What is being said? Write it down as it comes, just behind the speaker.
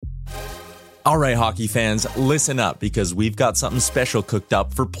All right, hockey fans, listen up because we've got something special cooked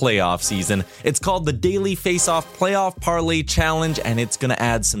up for playoff season. It's called the Daily Face-Off Playoff Parlay Challenge, and it's going to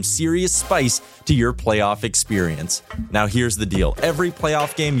add some serious spice to your playoff experience. Now, here's the deal. Every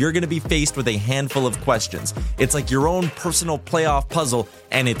playoff game, you're going to be faced with a handful of questions. It's like your own personal playoff puzzle,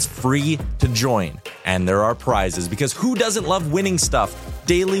 and it's free to join. And there are prizes, because who doesn't love winning stuff?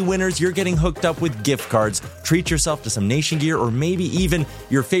 Daily winners, you're getting hooked up with gift cards. Treat yourself to some Nation gear or maybe even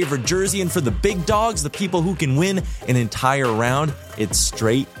your favorite jersey. And for the big dogs, the people who can win an entire round, it's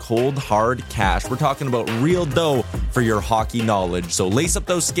straight, cold, hard cash. We're talking about real dough for your hockey knowledge. So lace up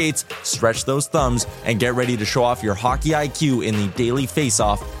those skates, stretch those thumbs, and get ready to show off your hockey IQ in the Daily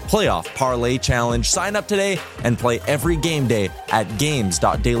Face-Off Playoff Parlay Challenge. Sign up today and play every game day at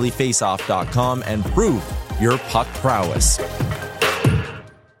games.dailyfaceoff.com and prove your puck prowess.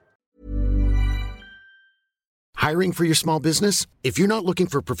 Hiring for your small business? If you're not looking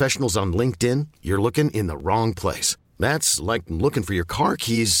for professionals on LinkedIn, you're looking in the wrong place. That's like looking for your car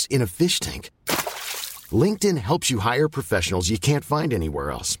keys in a fish tank. LinkedIn helps you hire professionals you can't find anywhere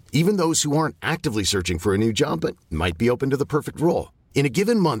else, even those who aren't actively searching for a new job but might be open to the perfect role. In a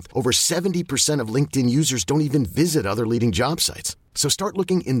given month, over 70% of LinkedIn users don't even visit other leading job sites. So start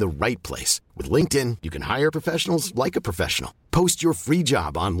looking in the right place. With LinkedIn, you can hire professionals like a professional. Post your free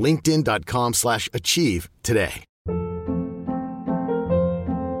job on linkedin.com/achieve today.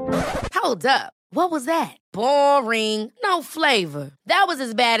 Hold up. What was that? Boring. No flavor. That was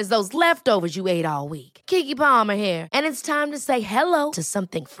as bad as those leftovers you ate all week. Keke Palmer here. And it's time to say hello to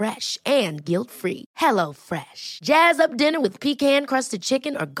something fresh and guilt-free. Hello Fresh. Jazz up dinner with pecan-crusted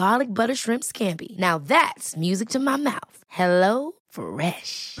chicken or garlic butter shrimp scampi. Now that's music to my mouth. Hello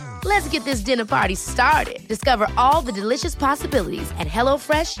Fresh. Let's get this dinner party started. Discover all the delicious possibilities at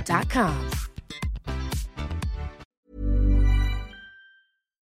hellofresh.com.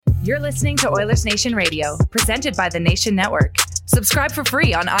 You're listening to Oilers Nation Radio, presented by the Nation Network. Subscribe for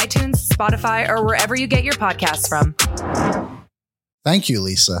free on iTunes, Spotify, or wherever you get your podcasts from. Thank you,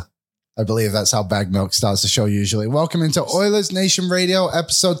 Lisa. I believe that's how Bag Milk starts the show usually. Welcome into Oilers Nation Radio,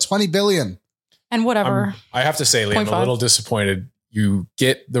 episode 20 billion. And whatever. I have to say, Liam, I'm a little disappointed. You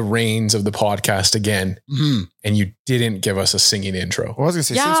get the reins of the podcast again, and you didn't give us a singing intro. Well, I was going to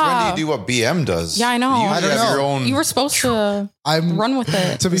say, since when do you do what BM does? Yeah, I know. I don't know. Your own... You were supposed to run with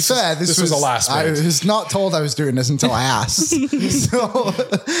it. To be fair, this was the last minute. I was not told I was doing this until I asked.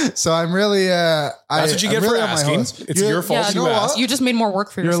 so I'm really... That's what you get for asking. It's your fault you asked. You just made more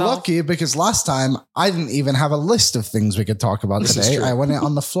work for yourself. You're lucky because last time I didn't even have a list of things we could talk about today. I went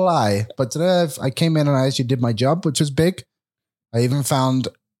on the fly. But today I came in and I actually did my job, which was big. I even found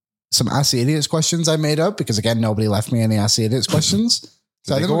some Ask the Idiots questions I made up because, again, nobody left me any Ask the Idiots questions.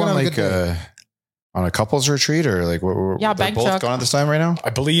 So I think we're going to on a couples retreat or like they're both gone at this time right now? I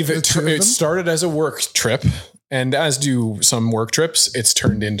believe it started as a work trip, and as do some work trips, it's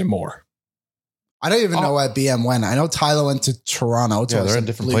turned into more. I don't even know where BM went. I know Tyler went to Toronto. Yeah, they're in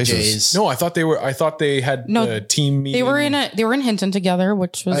different places. Jays. No, I thought they had a team meeting. They were in Hinton together,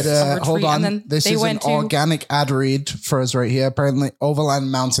 which was hold on. And then this is an organic ad read for us right here. Apparently,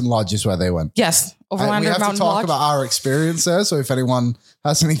 Overland Mountain Lodge is where they went. Yes, Overland Mountain Lodge. We have to talk about our experience there. So if anyone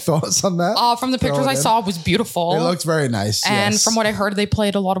has any thoughts on that, from the pictures I saw, it was beautiful. It looked very nice. And from what I heard, they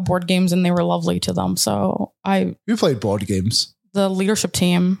played a lot of board games and they were lovely to them. So who played board games? The leadership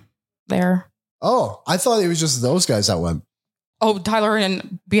team there. Oh, I thought it was just those guys that went. Oh, Tyler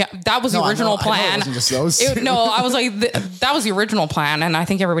and that was the original plan. It wasn't just those. I was like, that was the original plan, and I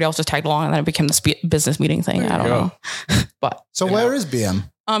think everybody else just tagged along, and then it became the business meeting thing. I don't know, but where is BM?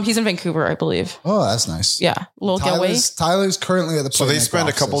 He's in Vancouver, I believe. Oh, that's nice. Yeah, little getaway. Tyler's currently at the. So they spend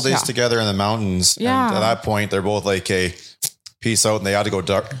a couple days together in the mountains, and at that point, they're both like, "Hey, peace out," and they had to go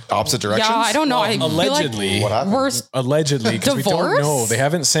opposite directions. Yeah, I don't know. Allegedly, what happened? Allegedly, because we don't know. They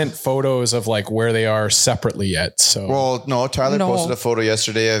haven't sent photos of like where they are separately yet. So, well, no. Tyler posted a photo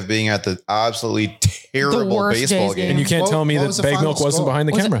yesterday of being at the absolutely terrible baseball game, and you can't tell me that Bag Milk wasn't behind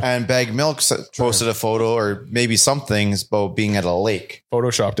the camera. And Bag Milk posted a photo, or maybe some things about being at a lake.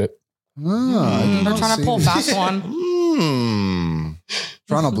 Photoshopped it. They're trying to pull a fast one.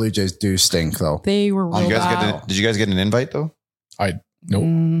 Toronto Blue Jays do stink, though. They were real bad. Did you guys get an invite though?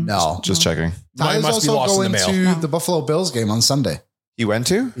 No. Just checking. Tyler's also going to the Buffalo Bills game on Sunday. He went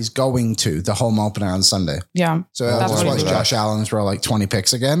to? He's going to the home opener on Sunday. Yeah. So I'll just watch Josh Allen throw like 20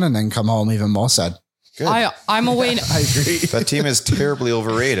 picks again and then come home even more sad. Good. I'm away. I agree. That team is terribly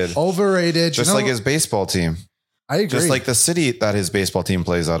overrated. Just like his baseball team. I agree. Just like the city that his baseball team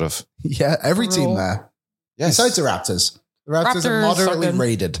plays out of. Yeah, every team there. Yes. Besides the Raptors. The Raptors are moderately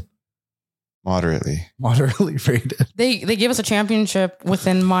rated. Moderately rated. They gave us a championship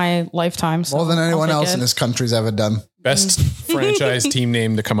within my lifetime. So more than anyone else in this country's ever done. Best franchise team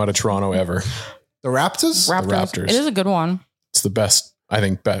name to come out of Toronto ever. The Raptors? The Raptors. It is a good one. It's the best, I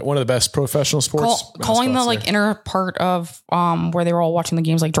think, one of the best professional sports. Calling the like inner part of where they were all watching the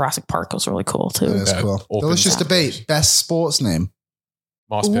games like Jurassic Park was really cool too. That's cool. Delicious debate. Best sports name.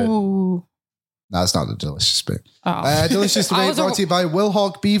 Moss Pit. No, it's not a delicious debate. Delicious debate brought to you by Will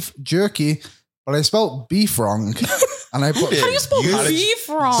Hog Beef Jerky, but I spelled beef wrong. And I put, how do you spell beef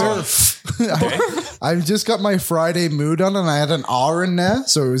wrong? I just got my Friday mood on and I had an R in there.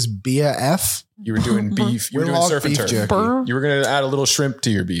 So it was BF. You were doing beef. You were doing surf and turf. Jerky. You were going to add a little shrimp to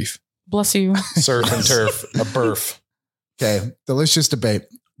your beef. Bless you. Surf and turf. A burf. Okay. Delicious debate.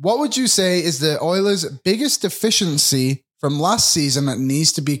 What would you say is the Oilers' biggest deficiency from last season that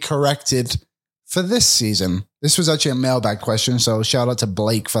needs to be corrected for this season? This was actually a mailbag question. So shout out to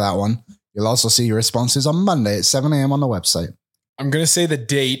Blake for that one. You'll also see your responses on Monday at 7 a.m. on the website. I'm going to say the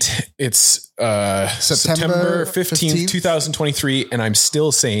date. It's September 15th, 2023. And I'm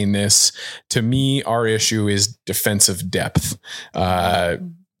still saying this. To me, our issue is defensive depth.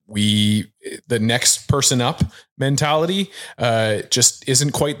 The next person up mentality just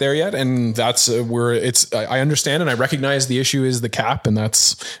isn't quite there yet. And that's where I understand and I recognize the issue is the cap. And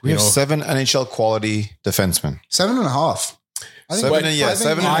that's, we have 7 NHL quality defensemen. 7.5.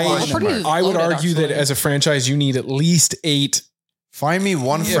 I would argue that as a franchise, you need at least 8. Find me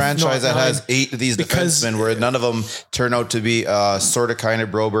one franchise that has 8 of these defensemen where none of them turn out to be a sort of kind of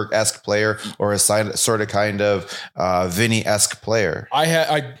Broberg-esque player or a sort of kind of Vinny-esque player.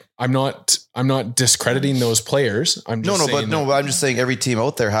 I'm not discrediting those players. I'm just saying every team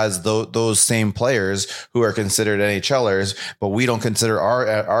out there has those same players who are considered NHLers, but we don't consider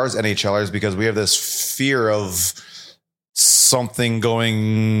ours NHLers because we have this fear of something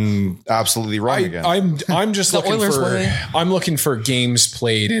going absolutely wrong again. I'm just looking for games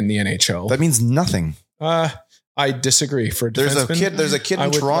played in the NHL. That means nothing. I disagree. There's a kid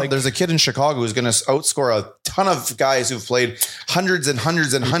in Toronto. There's a kid in Chicago who's going to outscore a ton of guys who've played hundreds and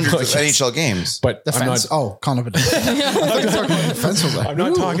hundreds and hundreds of NHL games. But defense. Connor I'm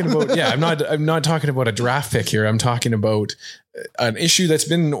not talking about. Yeah, I'm not talking about a draft pick here. I'm talking about an issue that's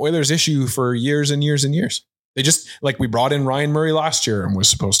been an Oilers issue for years and years and years. They just we brought in Ryan Murray last year and was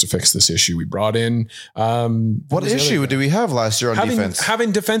supposed to fix this issue. We brought in what issue did we have last year on defense?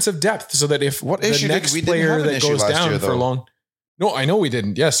 Having defensive depth so that if the next player that goes down for long. No, I know we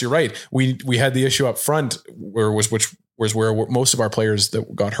didn't. Yes, you're right. We had the issue up front which was where most of our players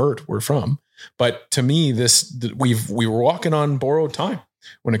that got hurt were from. But to me, we were walking on borrowed time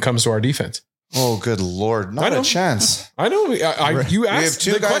when it comes to our defense. Oh, good Lord. Not a chance. I know. You asked.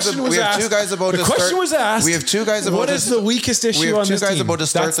 The question was asked. We have 2 guys about what is the weakest issue on this team? We have 2 guys about to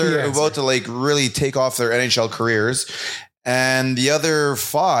start about to really take off their NHL careers. And the other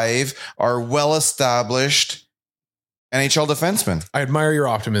 5 are well-established NHL defensemen. I admire your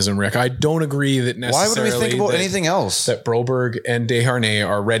optimism, Rick. I don't agree that necessarily. Why would we think about anything else? That Broberg and Desharnais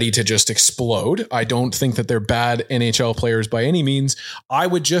are ready to just explode. I don't think that they're bad NHL players by any means. I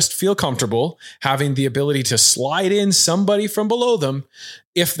would just feel comfortable having the ability to slide in somebody from below them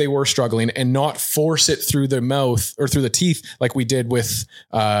if they were struggling and not force it through the mouth or through the teeth like we did with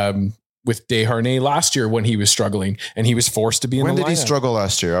Desharnais last year when he was struggling and he was forced to be in the lineup. When did he struggle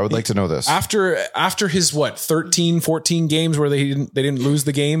last year? I would like to know this. After his 13, 14 games where they didn't lose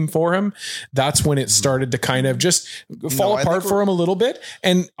the game for him, that's when it started to kind of just fall apart for him a little bit.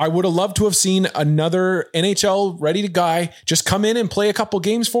 And I would have loved to have seen another NHL ready to guy just come in and play a couple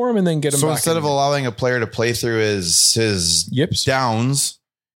games for him and then get him back. So instead of allowing a player to play through his yips downs,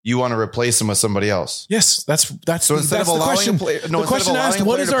 you want to replace him with somebody else. Yes, that's so instead of allowing the question asked,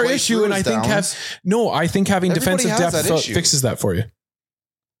 what is our issue? And I think having defensive depth fixes that for you.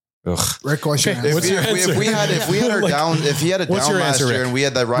 Ugh. Rick, what's your answer? If we had a down last year and we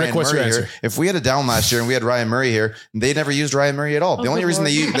had that Ryan Murray here, if we had a down last year and we had Ryan Murray here, they never used Ryan Murray at all. The only reason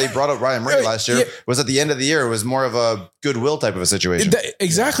they brought up Ryan Murray last year was at the end of the year. It was more of a goodwill type of a situation.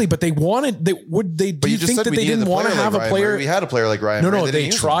 Exactly, but they wanted. Do you think that they didn't want to have a player? We had a player like Ryan Murray. No,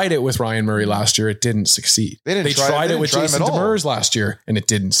 they tried it with Ryan Murray last year. It didn't succeed. They tried it with Jason Demers last year, and it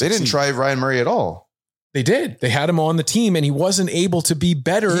didn't succeed. They didn't try Ryan Murray at all. They did. They had him on the team and he wasn't able to be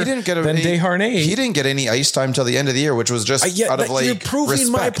better than Desharnais. He didn't get any ice time till the end of the year, which was just out of You're proving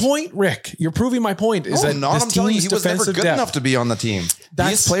my point, Rick. You're proving my point. I'm telling you, he was never good enough to be on the team.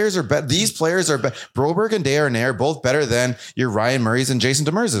 These players are better. Broberg and Desharnais are both better than your Ryan Murrays and Jason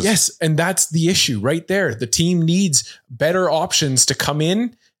Demers. Yes, and that's the issue right there. The team needs better options to come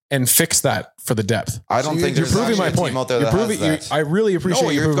in and fix that for the depth. I don't think you're proving my point. I really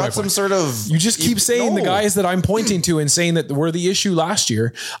appreciate you. You've got some sort of. You just keep saying the guys that I'm pointing to and saying that were the issue last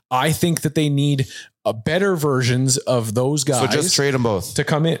year. I think that they need a better versions of those guys. So just trade them both to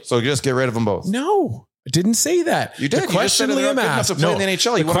come in. So just get rid of them both. No. I didn't say that. You did. The question Liam asked. No, the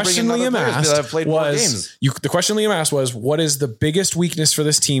NHL. The question Liam asked was. The question Liam asked was, "What is the biggest weakness for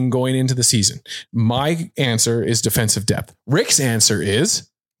this team going into the season?" My answer is defensive depth. Rick's answer is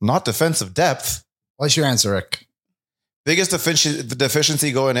not defensive depth. What's your answer, Rick? Biggest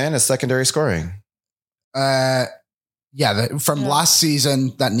deficiency going in is secondary scoring. From last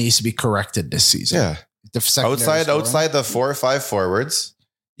season, that needs to be corrected this season. Yeah, outside the 4 or 5 forwards,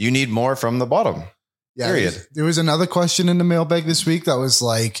 you need more from the bottom. Yeah, period. There was another question in the mailbag this week that was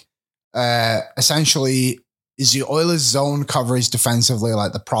like, essentially, is the Oilers' zone coverage defensively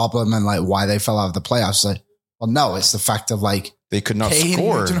like the problem and like why they fell out of the playoffs? Like, well, no, it's the fact of like they could not Kane,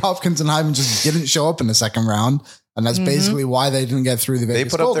 score. Nugent Hopkins and Hyman just didn't show up in the second round, and that's basically why they didn't get through the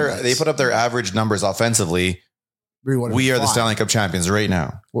Vegas Golden Knights. They put up their average numbers offensively. We are the Stanley Cup champions right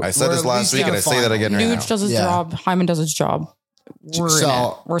now. I said this last week, and I say that again right now. Nuge does his job. Hyman does his job. We're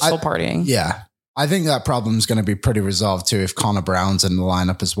still partying. Yeah. I think that problem is going to be pretty resolved too if Connor Brown's in the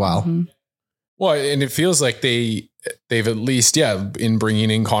lineup as well. Mm-hmm. Well, and it feels like they've at least, in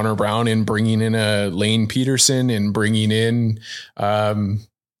bringing in Connor Brown, in bringing in a Lane Peterson, and bringing in Adam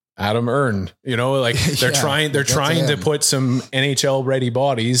Earn. You know, like they're trying to put some NHL ready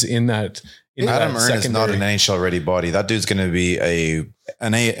bodies in that. Adam Earn is not an NHL ready body. That dude's going to be an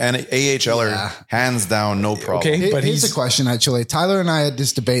AHLer, hands down, no problem. Okay, but here's a question actually. Tyler and I had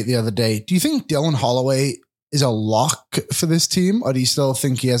this debate the other day. Do you think Dylan Holloway is a lock for this team, or do you still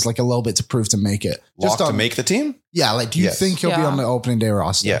think he has like a little bit to prove to make it? To make the team? Yeah, like do you think he'll be on the opening day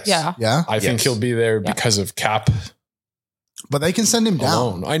roster? Yes. Yeah. I think he'll be there because of cap. But they can send him down.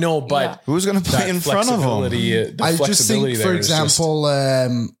 Alone. I know, but who's going to play in front of him? I just think, for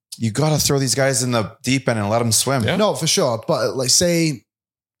example, you got to throw these guys in the deep end and let them swim. Yeah. No, for sure. But like, say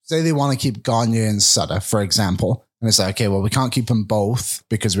they want to keep Gagne and Sutter, for example, and it's like, okay, well, we can't keep them both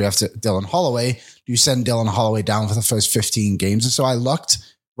because we have Dylan Holloway. Do you send Dylan Holloway down for the first 15 games? And so I looked.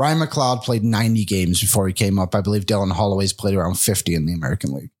 Ryan McLeod played 90 games before he came up. I believe Dylan Holloway's played around 50 in the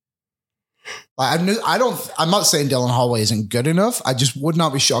American League. I'm not saying Dylan Holloway isn't good enough. I just would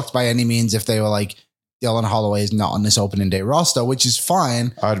not be shocked by any means if they were like, Dylan Holloway is not on this opening day roster, which is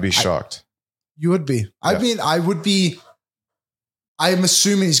fine. I'd be shocked. You would be. I mean, I would be. I'm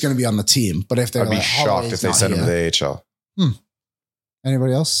assuming he's going to be on the team, but if they're I'd be shocked if they send him to the AHL.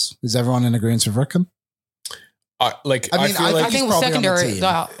 Anybody else? Is everyone in agreement with Rickon? I think secondary.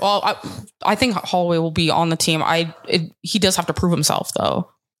 I think Holloway will be on the team. He does have to prove himself though.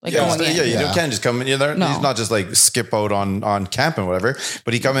 You can't just come in. He's not just like skip out on camp and whatever,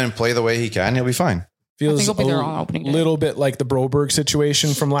 but he come in and play the way he can. He'll be fine. Feels a little bit like the Broberg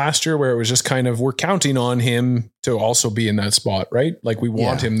situation from last year, where it was just kind of, we're counting on him to also be in that spot, right? Like we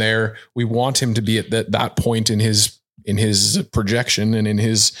want him there. We want him to be at that point in his projection and in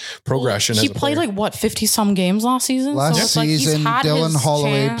his progression. He played 50 some games last season. Last season, Dylan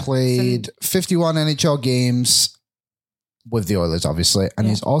Holloway played 51 NHL games with the Oilers, obviously. And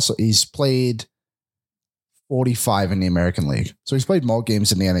he's played 45 in the American League. So he's played more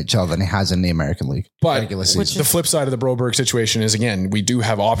games in the NHL than he has in the American League. But the flip side of the Broberg situation is, again, we do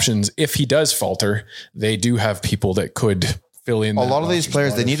have options. If he does falter, they do have people that could fill in. A lot of these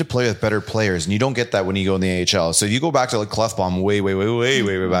players, they need to play with better players, and you don't get that when you go in the AHL. So you go back to like Clefbaum way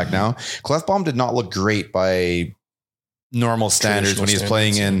back now. Clefbaum did not look great by normal standards when he's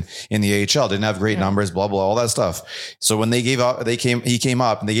playing in the AHL. Didn't have great numbers, blah blah, all that stuff. So when he came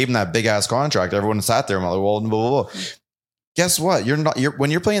up and they gave him that big ass contract, everyone sat there and like, well, blah, blah, blah. Guess what? When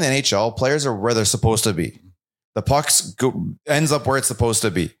you're playing in the NHL, players are where they're supposed to be. The pucks ends up where it's supposed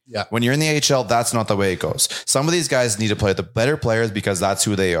to be. Yeah. When you're in the AHL, that's not the way it goes. Some of these guys need to play the better players because that's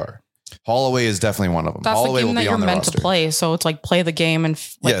who they are. Holloway is definitely one of them. That's Holloway the game will be that you're on the meant roster. to play. So it's like play the game and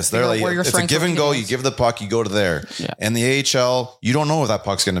they're like, where your it's a give and go. You give the puck, you go to there. Yeah. In the AHL, you don't know if that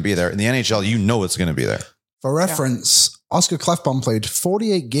puck's going to be there. In the NHL, you know it's going to be there. For reference, Oscar Clefbaum played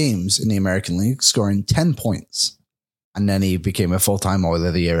 48 games in the American League, scoring 10 points. And then he became a full-time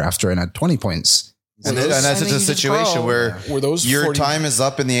Oiler the year after and had 20 points. And that's just a situation where your time is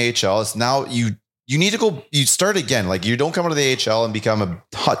up in the AHL. It's now you need to go, you start again. Like you don't come to the AHL and become a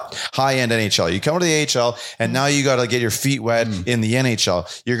high-end NHL. You come to the AHL and now you got to get your feet wet in the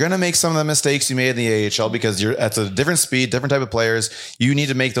NHL. You're going to make some of the mistakes you made in the AHL because you're at a different speed, different type of players. You need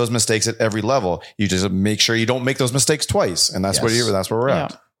to make those mistakes at every level. You just make sure you don't make those mistakes twice. And that's where we're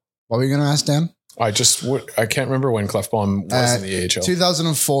at. What were you going to ask, Dan? I can't remember when Clefbaum was in the AHL.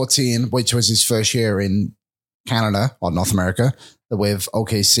 2014, which was his first year in Canada or North America with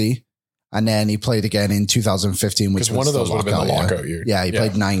OKC. And then he played again in 2015, which was one of those would have been the lockout year. Yeah, he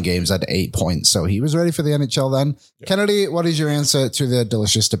played 9 games at 8 points. So he was ready for the NHL then. Yeah. Kennedy, what is your answer to the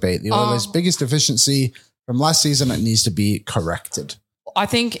delicious debate? The Oilers' biggest deficiency from last season that needs to be corrected? I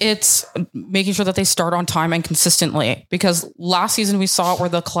think it's making sure that they start on time and consistently, because last season we saw it where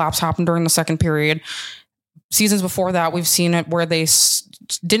the collapse happened during the second period. Seasons before that, we've seen it where they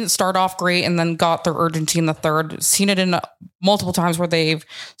didn't start off great and then got their urgency in the third. Seen it in multiple times where they've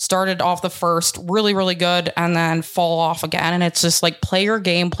started off the first really, really good and then fall off again. And it's just like, play your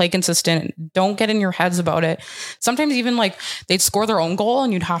game, play consistent. Don't get in your heads about it. Sometimes even like they'd score their own goal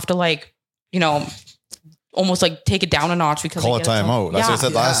and you'd have to like, almost like take it down a notch because call a timeout. That's what I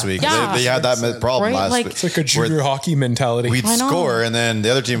said last week. Yeah. They had that problem last week. It's like a junior hockey mentality. We'd score and then the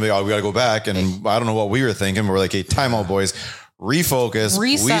other team would be like, oh, we got to go back. And I don't know what we were thinking. We're like, hey, timeout, boys. Refocus.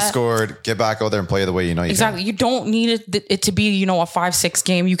 Reset. We scored. Get back out there and play the way you know you exactly. Can. You don't need it to be, a 5-6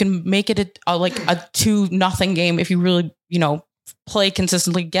 game. You can make it a 2-0 game if you really, play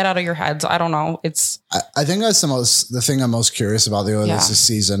consistently. Get out of your heads. I don't know. I think that's the thing I'm most curious about the Oilers this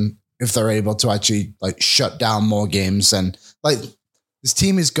season. If they're able to actually shut down more games, and this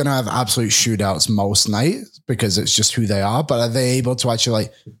team is going to have absolute shootouts most nights because it's just who they are. But are they able to actually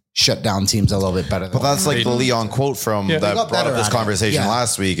shut down teams a little bit better? But that's like the Leon quote from that brought up this conversation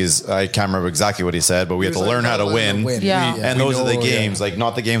last week. Is I can't remember exactly what he said, but we have to learn how to win. Yeah. And those are the games,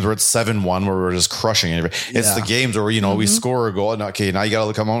 not the games where it's 7-1 where we're just crushing it. It's the games where we score a goal. And okay, now you got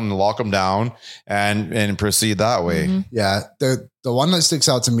to come out and lock them down and proceed that way. Mm-hmm. Yeah. The one that sticks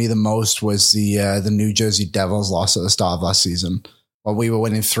out to me the most was the New Jersey Devils loss at the start of last season. Well, we were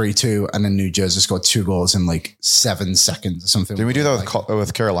winning 3-2 and then New Jersey scored 2 goals in 7 seconds or something. Did we do that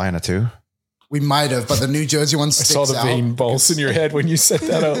with Carolina too? We might have, but the New Jersey one sticks out. I saw the vein pulse in your head when you said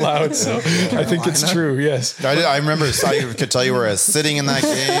that out loud. So I think it's true. Yes. I remember, I could tell you where I was sitting in that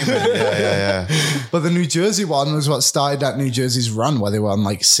game. Yeah. But the New Jersey one was what started that New Jersey's run where they won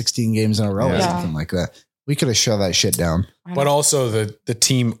 16 games in a row or something like that. We could have shut that shit down. But also the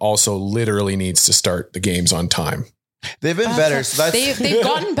team also literally needs to start the games on time. They've been better. So they've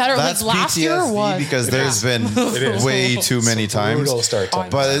gotten better. That's last year was because there's been way too many times. Start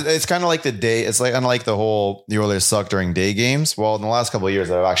time. But it's kind of like the day. It's unlike the Oilers suck during day games. Well, in the last couple of years,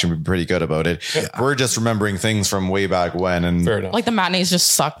 I've actually been pretty good about it. Yeah. We're just remembering things from way back when. And fair enough. The matinees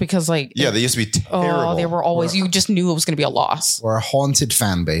just suck because they used to be terrible. They were always. You just knew it was going to be a loss. We're a haunted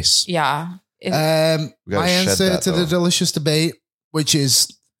fan base. Yeah. My answer to the delicious debate, which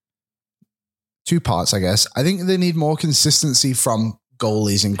is 2 parts, I guess. I think they need more consistency from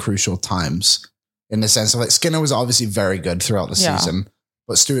goalies in crucial times, in the sense of Skinner was obviously very good throughout the season,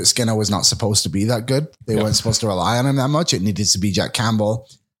 but Stuart Skinner was not supposed to be that good. They weren't supposed to rely on him that much. It needed to be Jack Campbell.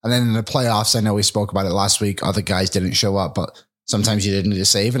 And then in the playoffs, I know we spoke about it last week. Other guys didn't show up, but sometimes you didn't need a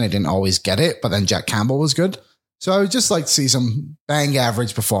save and they didn't always get it. But then Jack Campbell was good. So I would just like to see some bang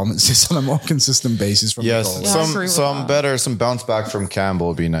average performances on a more consistent basis from the goals. Some bounce back from Campbell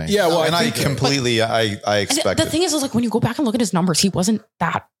would be nice. Yeah, well, I expect the thing is when you go back and look at his numbers, he wasn't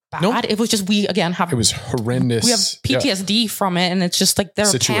that bad. Nope. It was just it was horrendous. We have PTSD from it, and it's just their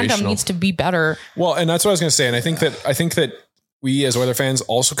tandem needs to be better. Well, and that's what I was going to say, and I think that we as Oilers fans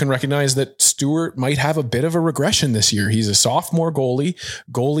also can recognize that Stewart might have a bit of a regression this year. He's a sophomore goalie.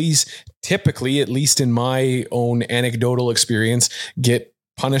 Goalies typically, at least in my own anecdotal experience, get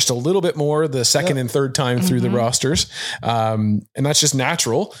punished a little bit more the second and third time through the rosters. And that's just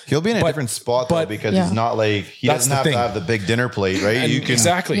natural. He'll be in a different spot though, because he's not he doesn't have to have the big dinner plate, right? And you can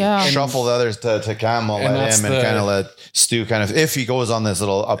shuffle the others to Campbell and let him and kind of let Stu if he goes on this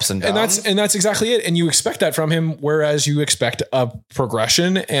little ups and downs. And that's exactly it. And you expect that from him, whereas you expect a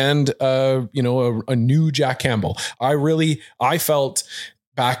progression and a new Jack Campbell. I felt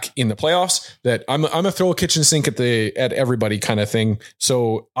back in the playoffs that I'm a throw a kitchen sink at everybody kind of thing.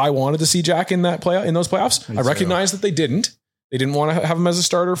 So I wanted to see Jack in those playoffs. I recognize that they didn't want to have him as a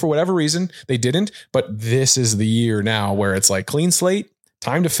starter for whatever reason. They didn't, but this is the year now where it's clean slate,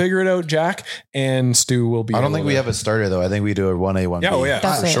 time to figure it out, Jack, and Stu will be. I don't think we have a starter though. I think we do a 1A, 1B.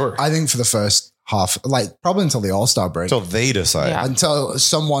 Yeah, for sure. I think for the first half, probably until the All-Star break. Until they decide. Yeah. Until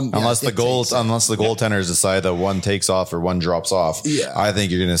someone... Unless the goaltenders decide that one takes off or one drops off. Yeah. I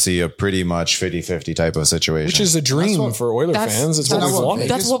think you're going to see a pretty much 50-50 type of situation. Which is a dream for Oilers fans. It's what we've wanted.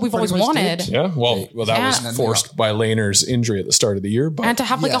 That's what we've always wanted. Yeah. Well, that was forced by Lehner's injury at the start of the year. But, and to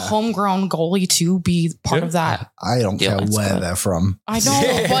have a homegrown goalie to be part of that. I don't care where they're from. I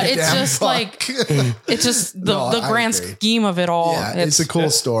know, but it's just it's just the grand scheme of it all. Yeah, it's a cool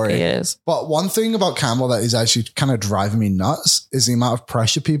story. It is. But one thing thing about Campbell that is actually kind of driving me nuts is the amount of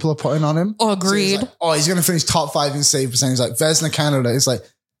pressure people are putting on him. Oh, agreed. So he's going to finish top 5 in save percentage. Like Vesna Canada. It's like,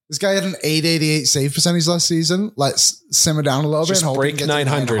 this guy had an 888 save percentage last season. Let's simmer down a little bit. And break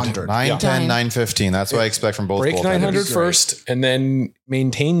 900. 910, 915. That's what I expect from both. Break 900 first and then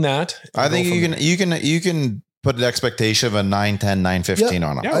maintain that. I think you can put an expectation of a 910, 915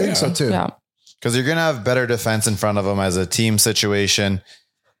 on him. I think so too. Yeah. Because you're going to have better defense in front of him as a team situation.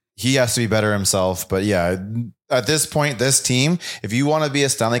 He has to be better himself. But yeah, at this point, this team, if you want to be a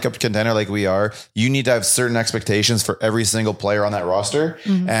Stanley Cup contender like we are, you need to have certain expectations for every single player on that roster.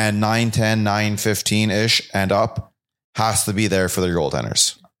 Mm-hmm. And 910, 915-ish and up has to be there for their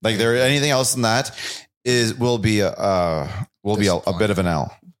goaltenders. Like anything else than that will be a bit of an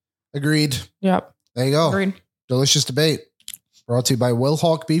L. Agreed. Yep. There you go. Agreed. Delicious debate. Brought to you by Will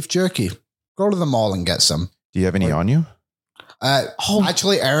Hawk Beef Jerky. Go to the mall and get some. Do you have any on you?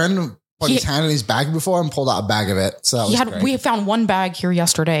 Actually, Aaron put his hand in his bag before and pulled out a bag of it. So that was great. We found one bag here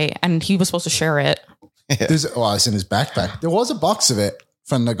yesterday, and he was supposed to share it. Yeah. It's in his backpack. There was a box of it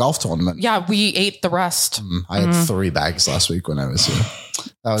from the golf tournament. Yeah, we ate the rest. I had 3 bags last week when I was here.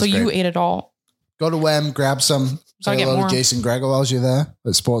 That was so great. you ate it all. Go to WEM, grab some. Say hello to Jason Gregor while you're there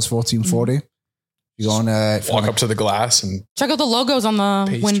at Sports 1440. You go on walk up to the glass and check out the logos on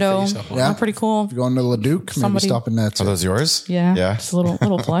the window. Yeah, they're pretty cool. If you're going to Leduc, maybe stop in there too. Are those yours? Yeah. Yeah. Just a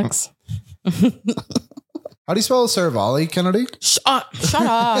little flex. How do you spell Cervali, Kennedy? Shut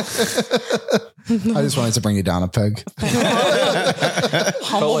up. I just wanted to bring you down a peg.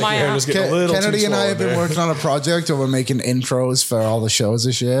 Humble my ass. Kennedy and I have been working on a project where we're making intros for all the shows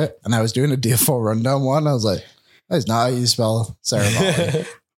this year. And I was doing a DFO rundown one. I was like, that's not how you spell Cervali.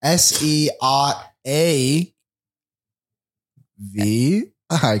 Serav.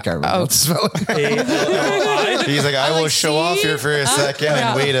 I can't remember what to spell it. He's like, I will show off here for a second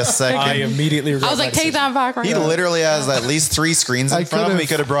and wait a second. I immediately regret I was like, take that back right He now. literally has at least 3 screens in front of him. He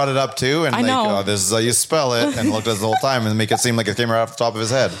could have brought it up too and this is how you spell it and looked at us the whole time and make it seem like it came right off the top of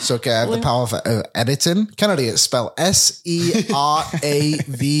his head. It's okay. I have the power of editing. Kennedy, it's spelled Seravali.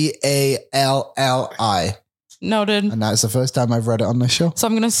 Noted. And that's the first time I've read it on this show. So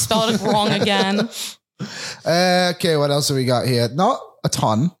I'm going to spell it wrong again. Okay, what else have we got here? Not a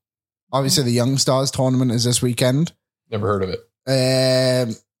ton. Obviously, the Young Stars tournament is this weekend. Never heard of it.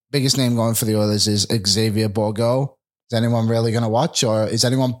 Biggest name going for the Oilers is Xavier Bourgault. Is anyone really going to watch, or is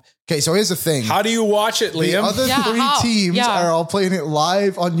anyone? Okay, so here's the thing. How do you watch it, Liam? The other 3 teams are all playing it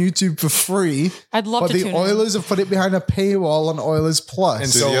live on YouTube for free. I'd love to. But the Oilers have put it behind a paywall on Oilers Plus. And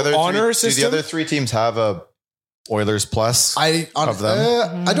so the other 3 teams have a Oilers Plus of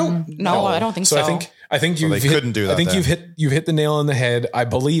them? I don't know. I don't think so. I think you've couldn't do that. I think you've hit the nail on the head. I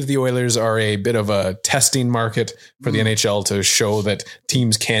believe the Oilers are a bit of a testing market for the NHL to show that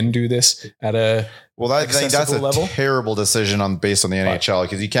teams can do this at a I think that's a level. Terrible decision based on the NHL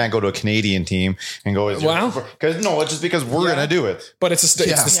because you can't go to a Canadian team and go it's just because we're going to do it. But it's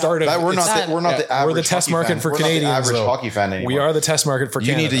the start of that. We're not the average. We're the test market for Canadians. Average hockey fan anymore. We are the test market for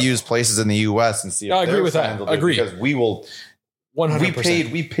Canada. You need to use places in the US and see. If I agree with that. Agree because we will.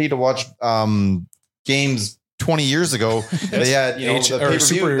 100%. We paid to watch games 20 years ago. They had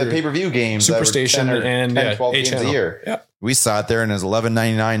the pay-per-view games, Superstation, and 12 games a year. Yeah. We sat there and it was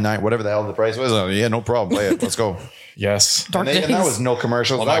 $11.99, whatever the hell the price was. Yeah, no problem. Play it. Let's go. Yes. And that was no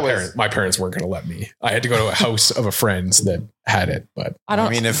commercials. Well, my parents weren't going to let me. I had to go to a house of a friend's that had it. But I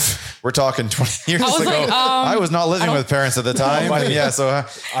mean, if we're talking 20 years ago, I was not living with parents at the time. So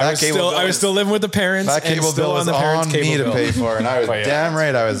I was still living with the parents. That cable bill was on me to pay for, and I was damn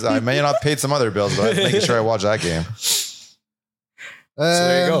right. I may not have paid some other bills, but I was making sure I watched that game. So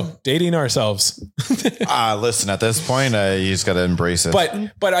there you go, dating ourselves. Listen, at this point, you just got to embrace it.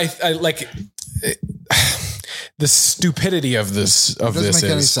 But I like the stupidity of this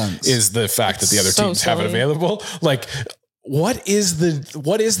is the fact that the other teams have it available. Like, what is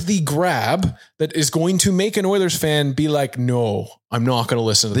the grab that is going to make an Oilers fan be like, no, I'm not going to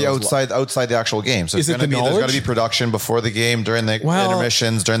listen to the outside the actual game. So there's got to be production before the game, during the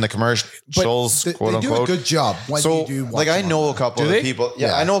intermissions, during the commercials, quote unquote. They do a good job. I know a couple of people.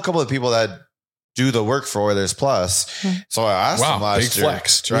 Yeah, I know a couple of people that do the work for Oilers Plus. So I asked them last year.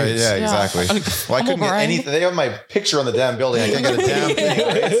 Flex. Right? Yeah, exactly. Well, I couldn't get anything. They have my picture on the damn building. I can't get a damn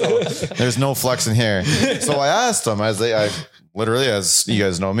thing. Right? So there's no flex in here. So I asked them as you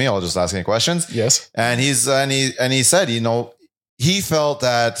guys know me, I'll just ask any questions. Yes. And he said, he felt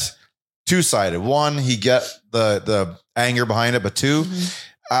that 2-sided. One, he get the anger behind it, but 2,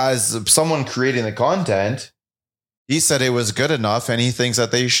 as someone creating the content, he said it was good enough, and he thinks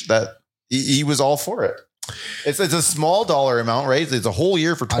that he was all for it. It's a small dollar amount, right? It's a whole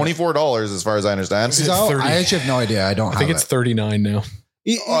year for $24, as far as I understand. I actually have no idea. I think it's 39 now.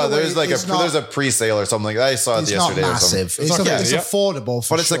 There's there's a pre-sale or something. I saw it yesterday. Not massive. It's affordable,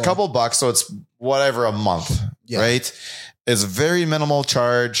 but it's a couple bucks, so it's whatever a month, right? It's a very minimal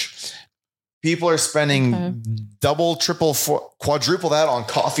charge. People are spending double, triple, quadruple that on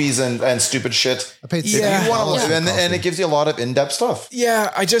coffees and stupid shit. I paid and it gives you a lot of in-depth stuff.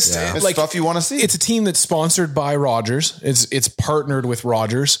 Yeah, I just like stuff you want to see. It's a team that's sponsored by Rogers. It's partnered with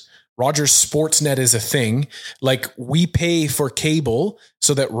Rogers. Rogers Sportsnet is a thing. Like, we pay for cable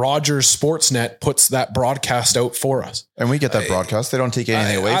so that Rogers Sportsnet puts that broadcast out for us. And we get that broadcast. They don't take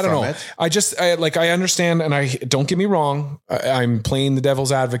anything away from it. I understand. And don't get me wrong. I'm playing the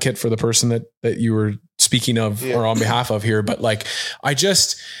devil's advocate for the person that you were speaking of or on behalf of here. But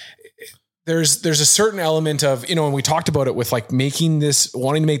there's a certain element of, and we talked about it with like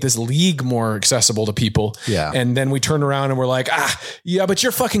wanting to make this league more accessible to people. Yeah. And then we turn around and we're like, but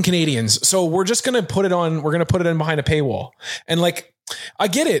you're fucking Canadians. So we're just going to put it in behind a paywall. And I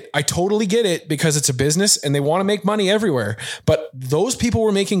get it. I totally get it, because it's a business and they want to make money everywhere. But those people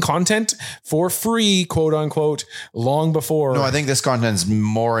were making content for free, quote unquote, long before. No, I think this content's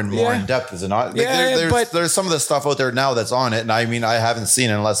more and more in depth, is it not? There's some of the stuff out there now that's on it. And I mean, I haven't seen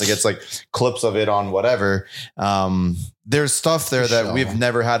it unless it gets like clips of it on whatever. There's stuff there that we've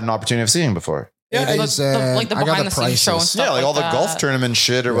never had an opportunity of seeing before. Yeah, the behind the scenes show and stuff. Yeah, like all the golf tournament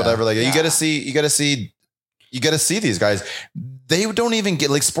shit or whatever. Like you got to see these guys. They don't even get,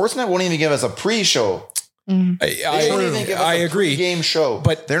 like, Sportsnet won't even give us a pre-show. I agree. Game show,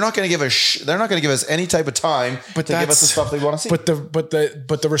 but they're not going to give us. They're not going to give us any type of time to give us the stuff they want to see. But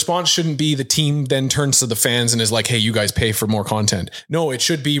the response shouldn't be the team then turns to the fans and is like, "Hey, you guys pay for more content." No, it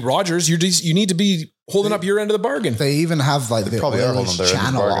should be Rogers. You need to be holding up your end of the bargain. They even have like the Oilers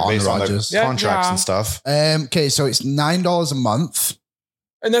channel on Rogers contracts and stuff. Okay, so it's $9 a month.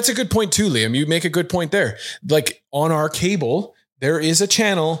 And that's a good point too, Liam. You make a good point there. Like, on our cable, there is a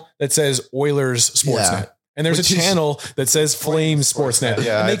channel that says Oilers Sportsnet. And there's a channel that says Flames Sportsnet.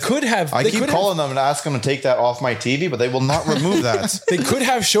 Yeah, and they could have. I keep calling them and asking them to take that off my TV, but they will not remove that. They could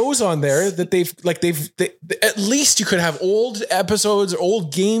have shows on there that they've at least you could have old episodes,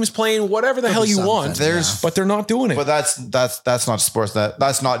 old games playing, whatever the hell you want. But they're not doing it. But that's not Sportsnet.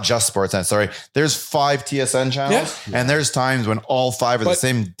 That's not just Sportsnet. Sorry, there's 5 TSN channels, and there's times when all 5 are the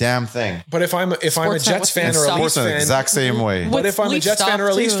same damn thing. But if I'm a Jets fan or a Leafs fan, exact same way. But if I'm a Jets fan or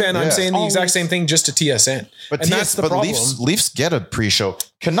a Leafs fan, I'm saying the exact same thing just to TSN. But that's the problem. Leafs get a pre-show.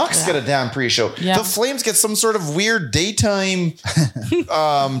 Canucks get a damn pre-show. Yeah. The Flames get some sort of weird daytime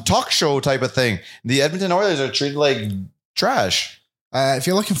talk show type of thing. The Edmonton Oilers are treated like trash. If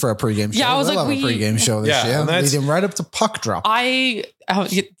you're looking for a pregame show, we'll have a pregame show this year. Leading right up to puck drop.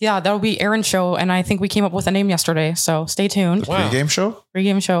 That'll be Aaron's show, and I think we came up with a name yesterday. So stay tuned. The pregame show.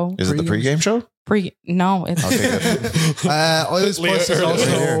 Pregame show. Is it the pregame show? No, it's okay. Oilers Plus is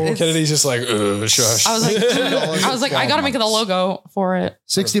also Kennedy's just like, shush. I was like, I gotta make the logo for it.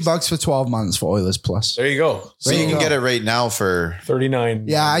 $60 for 12 months for Oilers Plus. There you go. So you can get it right now for $39.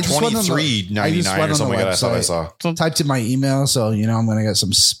 Yeah, I just $23.99 or something like that. I thought I saw. Typed in my email, so I'm gonna get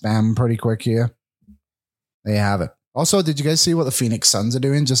some spam pretty quick here. There you have it. Also, did you guys see what the Phoenix Suns are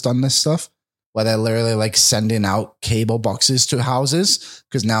doing just on this stuff? Where they're literally like sending out cable boxes to houses,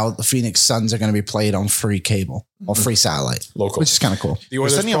 because now the Phoenix Suns are going to be played on free cable or free satellite, local, which is kind of cool. We're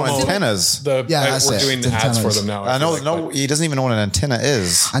sending out antennas. We're doing ads for them now. I know. He doesn't even know what an antenna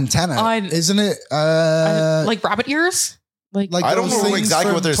is. Antenna, isn't it? Like rabbit ears. Like I don't know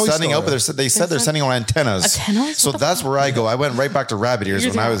exactly what they're sending out, but they said they're sending out antennas. So that's where I go. I went right back to rabbit ears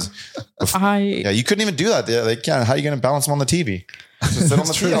when I was. You couldn't even do that. They can't. How are you going to balance them on the TV? Just sit on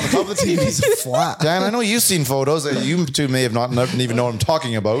the top of the TV. It's flat. Dan, I know you've seen photos. You two may have not even know what I'm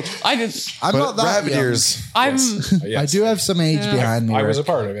talking about. I did. I'm not that rabbit young. ears. I do have some age behind me. I was a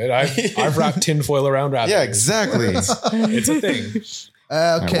part of it. I've wrapped tinfoil around rabbit ears. Yeah, exactly. It's a thing.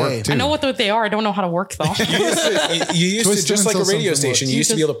 Okay. I know what they are. I don't know how to work though. You used to, just like a radio station, you used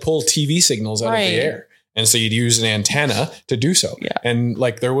to be able to pull TV signals out of the air. And so you'd use an antenna to do so. Yeah. And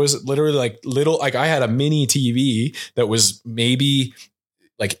like there was literally I had a mini TV that was maybe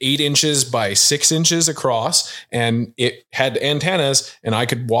like 8 inches by 6 inches across, and it had antennas, and I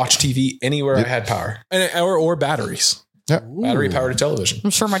could watch TV anywhere I had power or batteries. Yeah. Battery powered television.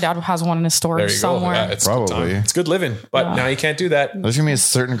 I'm sure my dad has one in his storage somewhere. Yeah, it's probably it's good living, but now you can't do that. There's gonna be a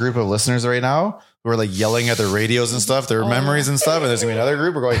certain group of listeners right now who are like yelling at their radios and stuff, their memories and stuff, and there's gonna be another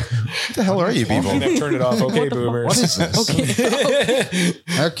group who are going, "What the hell are you people?" And they've turned it off. Okay, boomers. What is this?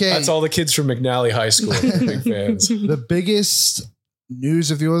 Okay. That's all the kids from McNally High School. Big fans. The biggest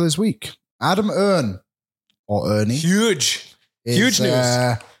news of the Oilers week: Adam Earn or Ernie. Huge news.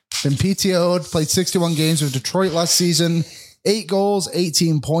 Been PTO'd, played 61 games with Detroit last season, 8 goals,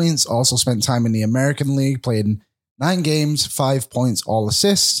 18 points. Also spent time in the American League, played 9 games, 5 points, all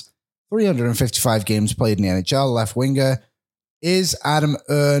assists. 355 games played in the NHL, left winger. Is Adam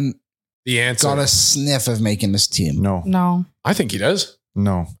Erne the answer? Got a sniff of making this team? No. I think he does.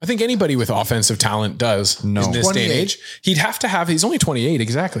 No. I think anybody with offensive talent does in this day and age. He'd have to have, he's only 28,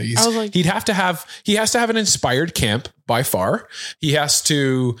 exactly. He has to have an inspired camp by far. He has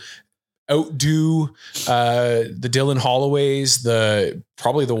to outdo the Dylan Holloways,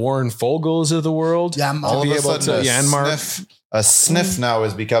 probably the Warren Fogels of the world. Yeah, all of a sudden a sniff now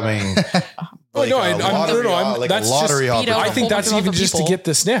is becoming that's lottery just, I think that's even just to get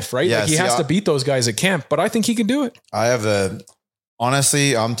the sniff, right? Yeah, like he has to beat those guys at camp, but I think he can do it.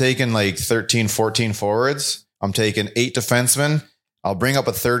 Honestly, I'm taking like 13, 14 forwards. I'm taking 8 defensemen. I'll bring up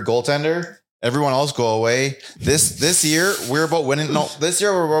a third goaltender. Everyone else go away. This year we're about winning. No, this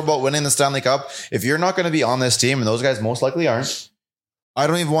year we're about winning the Stanley Cup. If you're not going to be on this team, and those guys most likely aren't, I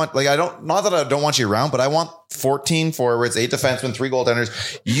don't even want, not that I don't want you around, but I want 14 forwards, 8 defensemen, 3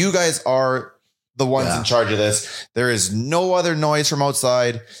 goaltenders. You guys are the ones in charge of this. There is no other noise from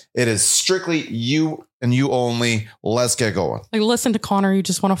outside. It is strictly you and you only. Let's get going. Like, listen to Connor. You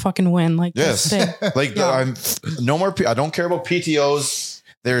just want to fucking win. Like, yes. I'm no more. I don't care about PTOs.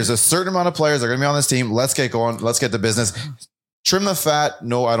 There's a certain amount of players that are going to be on this team. Let's get going. Let's get the business. Trim the fat.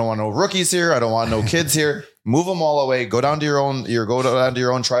 No, I don't want no rookies here. I don't want no kids here. Move them all away. Go down to your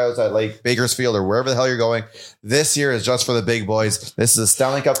own tryouts at like Bakersfield or wherever the hell you're going. This year is just for the big boys. This is a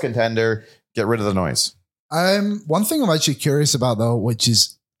Stanley Cup contender. Get rid of the noise. One thing I'm actually curious about though, which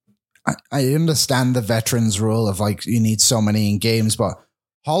is I understand the veterans rule of like you need so many in games, but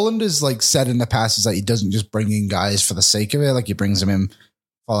Holland has like said in the past is that he doesn't just bring in guys for the sake of it. Like he brings them in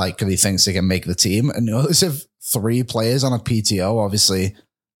for like because he thinks they can make the team. And notice if 3 players on a PTO, obviously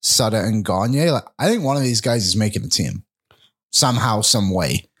Sutter and Gagne, like I think one of these guys is making the team somehow, some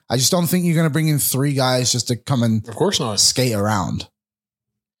way. I just don't think you're going to bring in 3 guys just to come and of course not skate around.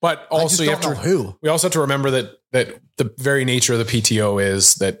 But also we also have to remember that the very nature of the PTO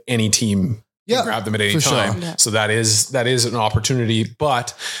is that any team can grab them at any time. Sure. Yeah. So that is an opportunity,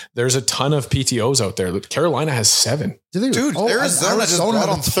 but there's a ton of PTOs out there. Carolina has 7. Dude, Arizona just brought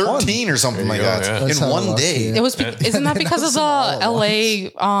on 13 or something like that in one day. It was. Isn't that because of the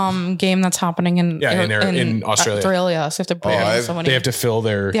LA game that's happening in Australia? So they have to fill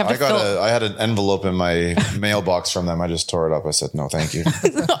their. I had an envelope in my mailbox from them. I just tore it up. I said no, thank you.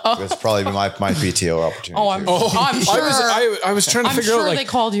 It's probably my PTO opportunity. I'm sure. I was trying to figure out. Like, they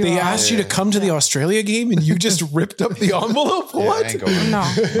called you. They asked you to come to the Australia game, and you just ripped up the envelope. What? No,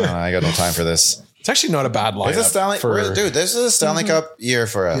 I got no time for this. It's actually not a bad lineup. This is a Stanley Cup year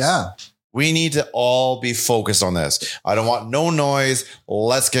for us. Yeah. We need to all be focused on this. I don't want no noise.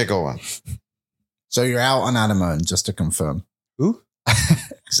 Let's get going. So you're out on Adam Erne, just to confirm. Who?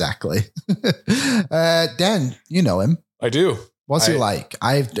 Exactly. Dan, you know him. I do. What's he like?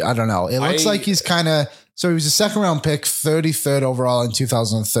 I don't know. It looks like he's kind of, so he was a 2nd round pick, 33rd overall in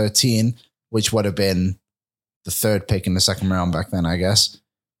 2013, which would have been the 3rd pick in the 2nd round back then, I guess.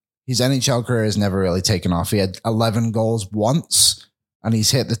 His NHL career has never really taken off. He had 11 goals once, and he's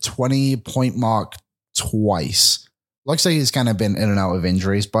hit the 20-point mark twice. Looks like he's kind of been in and out of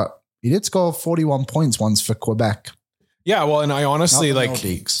injuries, but he did score 41 points once for Quebec. Yeah, well, and I honestly,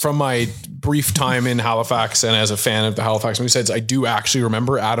 from my brief time in Halifax and as a fan of the Halifax Mooseheads, I do actually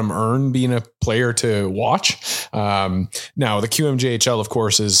remember Adam Erne being a player to watch. Now, the QMJHL, of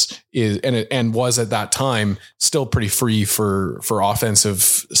course, is and was at that time still pretty free for offensive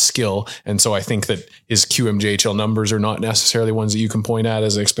skill, and so I think that his QMJHL numbers are not necessarily ones that you can point at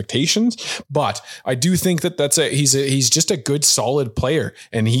as expectations. But I do think that he's just a good, solid player,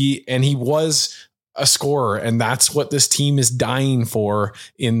 and he was a scorer, and that's what this team is dying for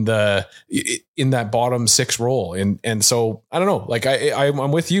in that bottom 6 role. And so I don't know, like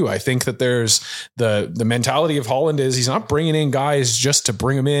I'm with you. I think that there's the mentality of Holland is he's not bringing in guys just to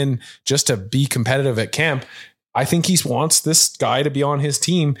bring them in, just to be competitive at camp. I think he wants this guy to be on his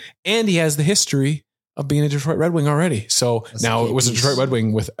team, and he has the history of being a Detroit Red Wing already. So now it was a Detroit Red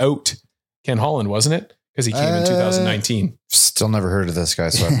Wing without Ken Holland, wasn't it? Because he came in 2019. Still never heard of this guy,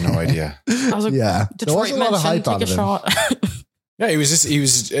 so I have no idea. I was like, yeah, Detroit there was a lot of hype take a shot. Yeah, he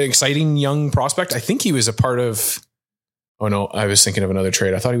was an exciting young prospect. I think he was a part of. Oh no, I was thinking of another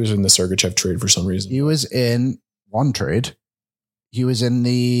trade. I thought he was in the Sergachev trade for some reason. He was in one trade. He was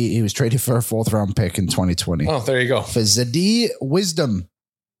traded for a 4th round pick in 2020. Oh, there you go. For Zadie Wisdom.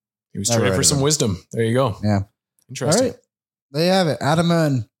 He was traded for some wisdom. There you go. Yeah. Interesting. All right. There you have it. Adam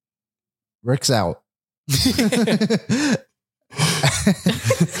Erne. Rick's out.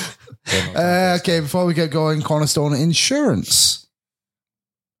 Okay, before we get going, Cornerstone Insurance.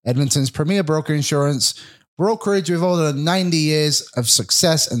 Edmonton's premier broker insurance brokerage with over 90 years of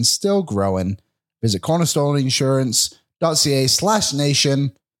success and still growing. Visit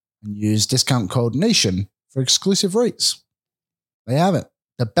cornerstoneinsurance.ca/nation and use discount code NATION for exclusive rates. They have it.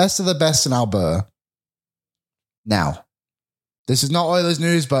 The best of the best in Alberta. Now, this is not Oilers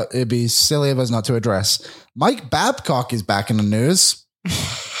news, but it'd be silly of us not to address. Mike Babcock is back in the news.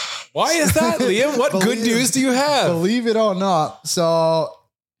 Why is that, Liam? What good news do you have? Believe it or not. So,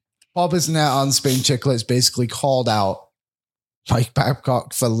 Bob Isnett on Spain Chicklets basically called out Mike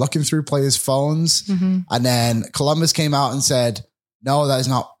Babcock for looking through players' phones. Mm-hmm. And then Columbus came out and said, no, that is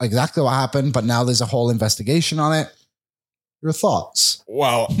not exactly what happened, but now there's a whole investigation on it. Your thoughts?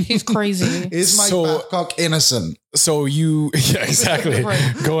 Wow. He's crazy. Is Mike Babcock innocent? So yeah, exactly.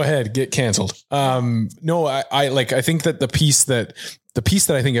 Right. Go ahead, get canceled. No, I think that the piece that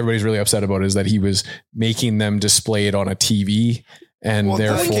I think everybody's really upset about is that he was making them display it on a TV, and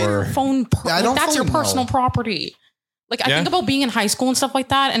therefore that's your personal property. Like, I think about being in high school and stuff like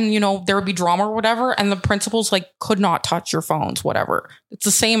that, and, there would be drama or whatever, and the principals could not touch your phones, whatever. It's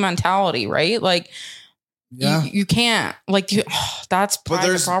the same mentality, right? Like, you can't, that's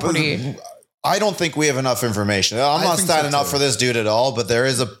private property. I don't think we have enough information. I'm not standing up for this dude at all, but there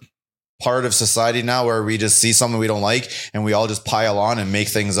is a part of society now where we just see something we don't like and we all just pile on and make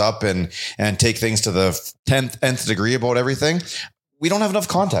things up and take things to the 10th degree about everything. We don't have enough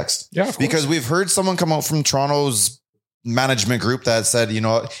context. Yeah, because we've heard someone come out from Toronto's management group that said, he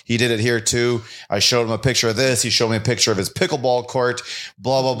did it here too. I showed him a picture of this. He showed me a picture of his pickleball court,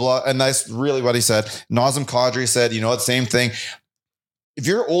 blah, blah, blah. And that's really what he said. Nazem Kadri said, the same thing. If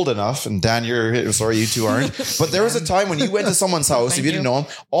you're old enough, and Dan, sorry, you two aren't, but there was a time when you went to someone's house, if you didn't know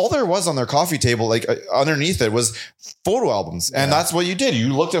them, all there was on their coffee table, underneath it was photo albums. And that's what you did.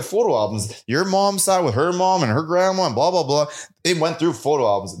 You looked at photo albums. Your mom sat with her mom and her grandma and blah, blah, blah. They went through photo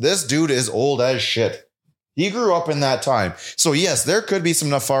albums. This dude is old as shit. He grew up in that time. So yes, there could be some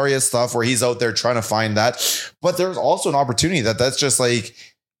nefarious stuff where he's out there trying to find that. But there's also an opportunity that's just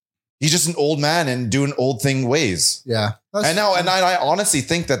he's just an old man and doing old thing ways. Yeah. And I honestly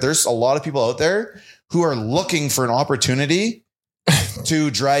think that there's a lot of people out there who are looking for an opportunity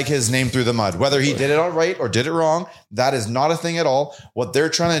to drag his name through the mud. Whether he did it all right or did it wrong, that is not a thing at all. What they're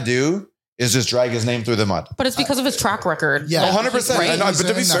trying to do is just drag his name through the mud. But it's because of his track record. Yeah, 100%. Right. But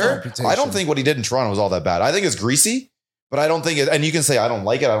to be fair, I don't think what he did in Toronto was all that bad. I think it's greasy, but I don't think it, and you can say, I don't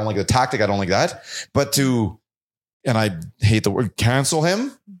like it. I don't like the tactic. I don't like that. But and I hate the word, cancel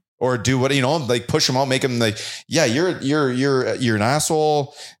him or do what, push him out, make him you're an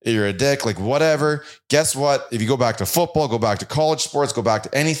asshole. You're a dick, whatever. Guess what? If you go back to football, go back to college sports, go back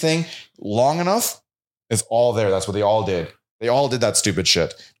to anything long enough, it's all there. That's what they all did. They all did that stupid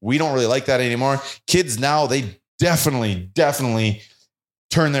shit. We don't really like that anymore. Kids now, they definitely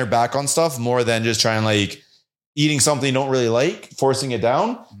turn their back on stuff more than just trying eating something you don't really like, forcing it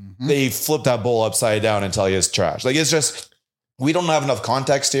down. Mm-hmm. They flip that bowl upside down and tell you it's trash. It's just, we don't have enough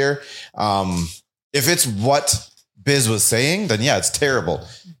context here. If it's what Biz was saying, then yeah, it's terrible.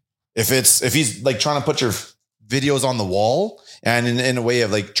 If he's trying to put your videos on the wall and in a way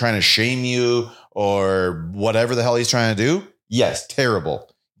of trying to shame you or whatever the hell he's trying to do, yes, terrible.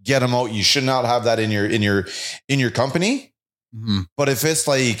 Get him out. You should not have that in your company. Mm-hmm. But if it's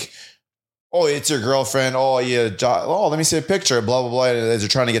it's your girlfriend. Oh, yeah. Oh, let me see a picture. Blah, blah, blah. As you're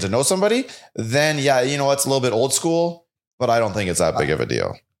trying to get to know somebody, then yeah, it's a little bit old school, but I don't think it's that big of a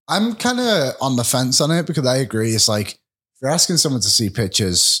deal. I'm kind of on the fence on it because I agree. It's if you're asking someone to see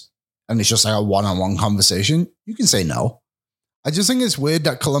pictures and it's just a one-on-one conversation, you can say no. I just think it's weird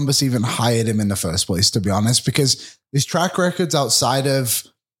that Columbus even hired him in the first place, to be honest, because his track records outside of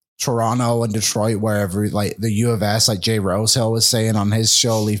Toronto and Detroit, wherever, the U of S, Jay Rosehill was saying on his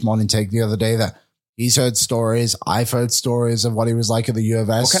show, Leaf Morning Take, the other day, that he's heard stories. I've heard stories of what he was like at the U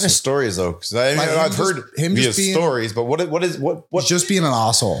of S. What kind of stories, though? Because I've heard him via stories, but what? Just being an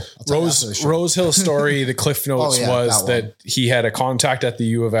asshole. Rosehill story, the Cliff Notes was that he had a contact at the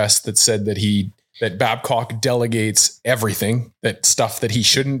U of S that said that that Babcock delegates everything, that stuff that he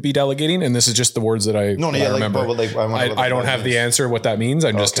shouldn't be delegating. And this is just the words that I remember. I don't have the answer what that means.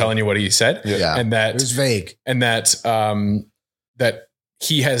 I'm just telling you what he said. Yeah. And that it was vague. And that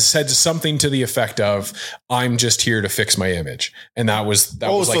he has said something to the effect of, "I'm just here to fix my image," and that was the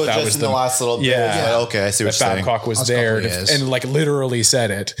last little bit. Yeah. Okay, I see what you're saying. Babcock was there and literally said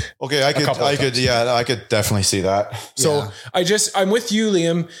it. Okay, I could definitely see that. So I'm with you,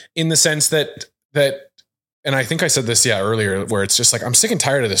 Liam, in the sense that and I think I said this, earlier, where it's just like, I'm sick and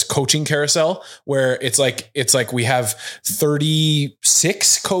tired of this coaching carousel where it's like we have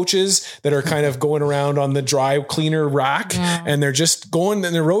 36 coaches that are kind of going around on the dry cleaner rack and they're just going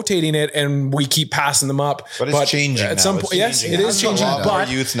and they're rotating it and we keep passing them up. But it's changing at some point. Yes, it is changing. But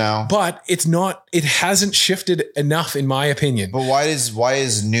youth now, but it hasn't shifted enough in my opinion. But why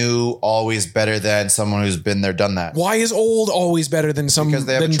is new always better than someone who's been there, done that? Why is old always better than somebody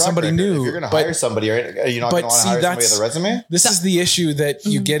new? If you're going to hire somebody, are you not going to want to hire somebody with a resume? This is the issue that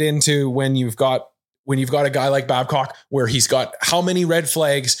you get into when you've got a guy like Babcock, where he's got how many red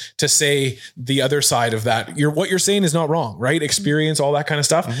flags to say the other side of that. What you're saying is not wrong, right? Experience, all that kind of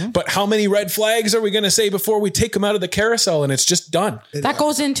stuff. Mm-hmm. But how many red flags are we going to say before we take them out of the carousel and it's just done? That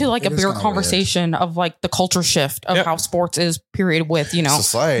goes into like a bigger conversation of like the culture shift of how sports is period with,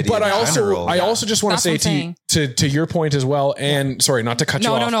 society. But I also just want to say to your point as well. And sorry, not to cut you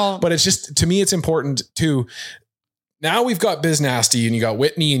off. No. But it's just, to me, it's important to, now we've got Biz Nasty and you got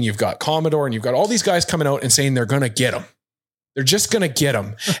Whitney and you've got Commodore and you've got all these guys coming out and saying they're going to get them. They're just going to get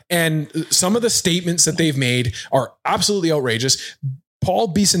them. And some of the statements that they've made are absolutely outrageous.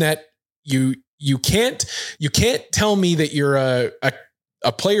 Paul Bissonnette, you can't tell me that you're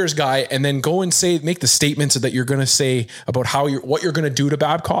a player's guy and then go and make the statements that you're going to say about what you're going to do to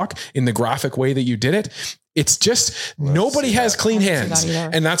Babcock in the graphic way that you did it. It's just nobody has clean hands,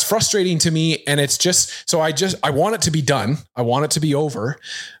 and that's frustrating to me. And it's just, so I want it to be done. I want it to be over,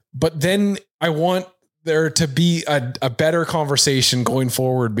 but then I want there to be a better conversation going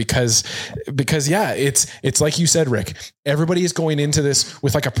forward because it's like you said, Rick, everybody is going into this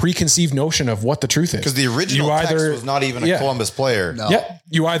with like a preconceived notion of what the truth is. Because the original text was not even a Columbus player. No. Yeah.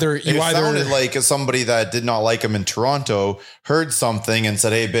 It sounded like somebody that did not like him in Toronto heard something and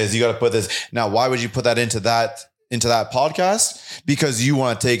said, "Hey, Biz, you got to put this." Now, why would you put that into that podcast? Because you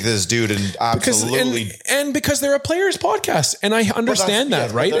want to take this dude and absolutely, and because they're a players podcast, and I understand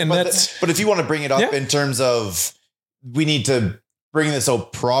that, right? But if you want to bring it up in terms of we need to bring this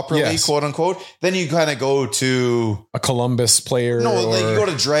out properly, quote unquote, then you kind of go to a Columbus player. No, like you go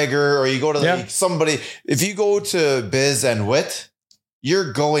to Drager or you go to like somebody. If you go to Biz and Wit,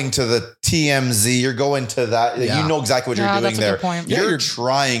 you're going to the TMZ. You're going to that. You know exactly what you're doing there. You're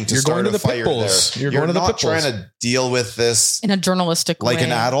trying to start a fire there. You're not trying to deal with this in a journalistic way. Like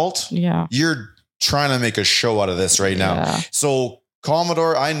an adult. Yeah. You're trying to make a show out of this right now. So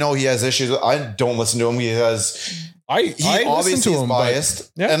Commodore, I know he has issues. I don't listen to him. He obviously is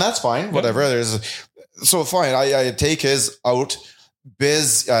biased, and that's fine. Whatever. So fine. I take his out.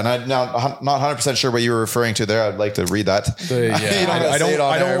 Biz, and I'm not 100% sure what you were referring to there. I'd like to read that. I don't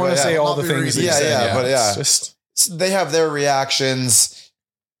want to say all the things. But just they have their reactions.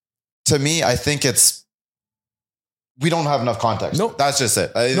 To me, I think we don't have enough context. Nope. That's just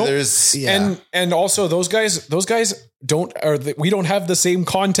it. And also those guys we don't have the same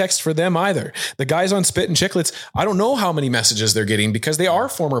context for them either. The guys on Spit and Chicklets, I don't know how many messages they're getting because they are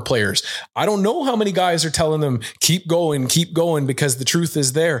former players. I don't know how many guys are telling them keep going because the truth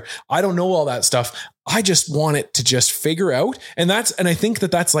is there. I don't know all that stuff. I just want it to just figure out. And I think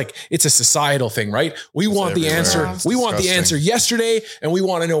that's like, it's a societal thing, right? We want the answer. We want the answer yesterday and we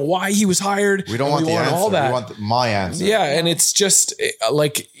want to know why he was hired. We don't want the answer. All that. We want my answer. Yeah. And it's just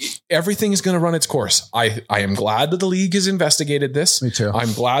like everything's going to run its course. I am glad that the league has investigated this. Me too.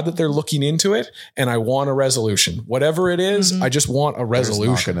 I'm glad that they're looking into it and I want a resolution. Whatever it is, I just want a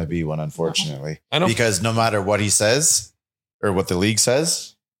resolution. There's not going to be one, unfortunately. I know. Because no matter what he says or what the league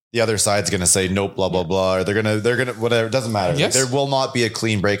says, the other side's going to say, nope, blah, blah, blah. Or they're going to, whatever. It doesn't matter. Yes. There will not be a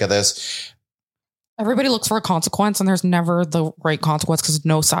clean break of this. Everybody looks for a consequence and there's never the right consequence because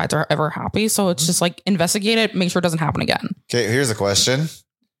no sides are ever happy. So it's just like investigate it, make sure it doesn't happen again. Okay. Here's a question.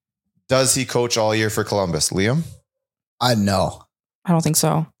 Does he coach all year for Columbus? Liam? No. I don't think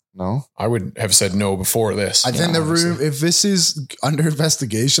so. No, I would have said no before this. I think if this is under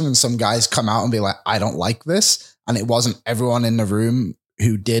investigation and some guys come out and be like, I don't like this, and it wasn't everyone in the room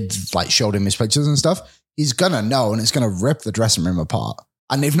who did like showed him his pictures and stuff, he's gonna know and it's gonna rip the dressing room apart.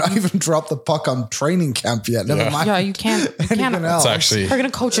 And they've not even dropped the puck on training camp yet. Never mind. Yeah, you can't. Else. Actually, they're going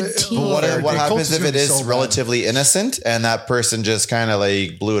to coach a team. What happens if it is relatively innocent and that person just kind of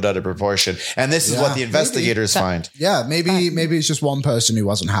like blew it out of proportion? And this is what the investigators find. Yeah, maybe it's just one person who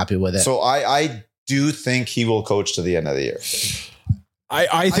wasn't happy with it. So I do think he will coach to the end of the year.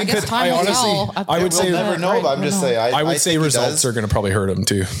 I think that I honestly, I would say never know, but I'm just saying. I would say results are going to probably hurt him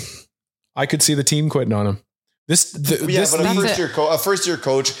too. I could see the team quitting on him. A first year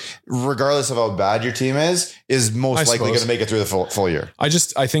coach, regardless of how bad your team is most likely going to make it through the full year. I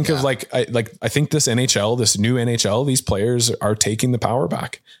think of I think this NHL, this new NHL, these players are taking the power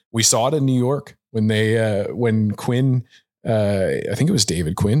back. We saw it in New York when when Quinn, I think it was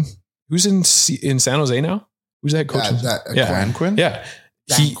David Quinn, who's in San Jose now. Who's the head coach? Dan Quinn. Yeah.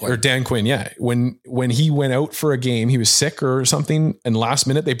 Dan Quinn. Yeah. When he went out for a game, he was sick or something. And last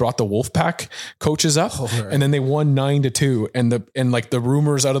minute they brought the Wolfpack coaches up and then they won 9-2. And the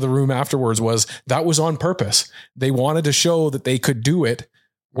rumors out of the room afterwards was that was on purpose. They wanted to show that they could do it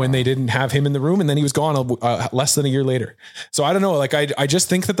when they didn't have him in the room, and then he was gone less than a year later. So I don't know. Like I just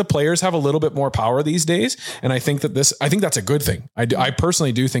think that the players have a little bit more power these days, and I think that's a good thing. I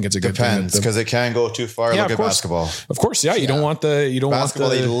personally do think it's a good thing. Depends, because it can go too far. Look at basketball. Of course, yeah. You don't want basketball.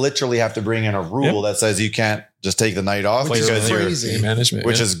 They literally have to bring in a rule that says you can't just take the night off because you're management,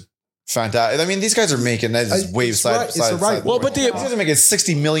 which is fantastic. I mean, these guys are making waves side. Well, but these guys are making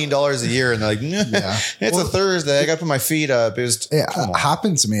 $60 million a year, and they're like, it's a Thursday. I got to put my feet up. It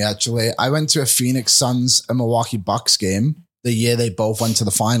happened to me actually. I went to a Phoenix Suns and Milwaukee Bucks game the year they both went to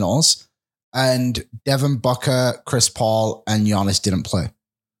the finals, and Devin Booker, Chris Paul, and Giannis didn't play.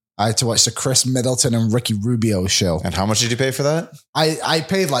 I had to watch the Chris Middleton and Ricky Rubio show. And how much did you pay for that? I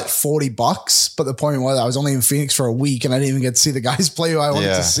paid like $40, but the point was I was only in Phoenix for a week and I didn't even get to see the guys play who I wanted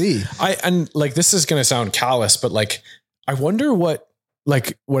to see. This is going to sound callous, but I wonder what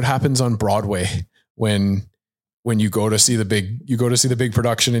happens on Broadway when you go to see the big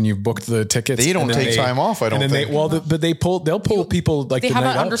production and you've booked the tickets. They don't take time off. I don't think. They'll pull people like they have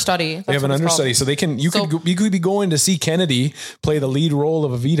an understudy. They have an understudy, so they can. You could be going to see Kennedy play the lead role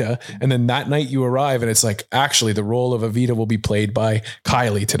of Evita, and then that night you arrive and it's like actually the role of Evita will be played by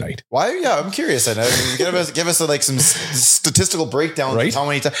Kylie tonight. Why? Yeah, I'm curious. I know. Give us some statistical breakdown of how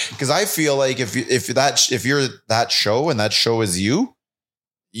many times, because I feel like if you're that show and that show is you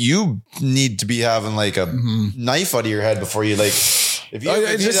need to be having like a knife out of your head before you if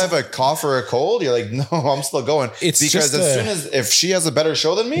you have a cough or a cold, you're like, no, I'm still going. It's because if she has a better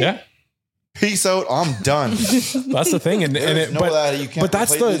show than me, peace out, I'm done. That's the thing. But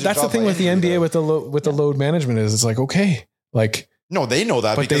that's the thing with the NBA with the load management is it's like, okay, no, they know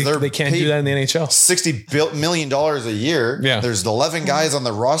that, but because they can't do that in the NHL. $60 million a year. Yeah. There's 11 guys on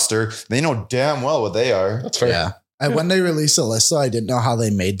the roster. They know damn well what they are. That's fair. Yeah. And when they released the list, I didn't know how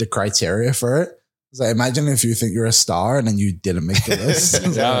they made the criteria for it. Because I imagine if you think you're a star and then you didn't make the list.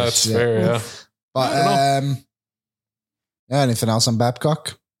 That's fair, yeah. But anything else on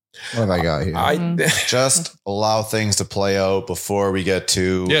Babcock? What have I got here? Just allow things to play out before we get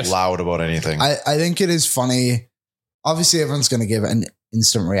too loud about anything. I think it is funny. Obviously, everyone's going to give an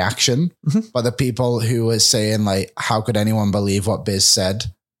instant reaction. But the people who are saying, how could anyone believe what Biz said?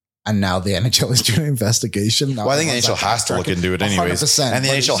 And now the NHL is doing an investigation. Well, I think the NHL has to look into it anyways. And the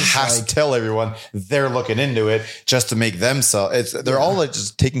NHL has to tell everyone they're looking into it just to make themselves. They're all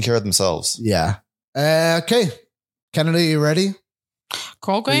just taking care of themselves. Yeah. Okay. Kennedy, you ready?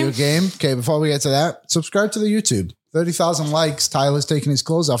 Call game. Okay, before we get to that, subscribe to the YouTube. 30,000 likes. Tyler's taking his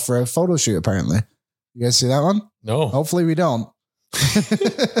clothes off for a photo shoot, apparently. You guys see that one? No. Hopefully we don't.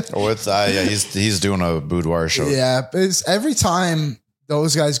 He's doing a boudoir show. Yeah. It's every time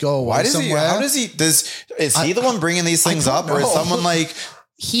those guys go away. Why does somewhere. Is he the one bringing these things up, or is someone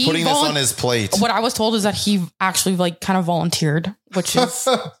putting this on his plate? What I was told is that he actually kind of volunteered, which is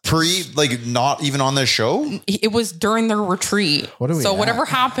not even on this show. It was during their retreat. Whatever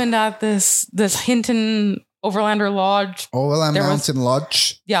happened at this Hinton Overlander Lodge, Mountain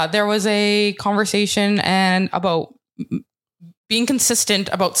Lodge. Yeah, there was a conversation and about being consistent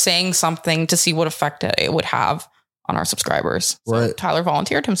about saying something to see what effect it would have on our subscribers. So Tyler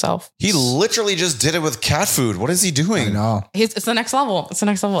volunteered himself. He literally just did it with cat food. What is he doing? I know. It's the next level. It's the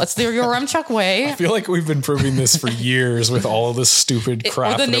Yaremchuk way. I feel like we've been proving this for years with all of this stupid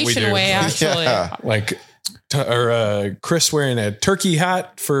crap that we do. The nation way, actually. Yeah. Chris wearing a turkey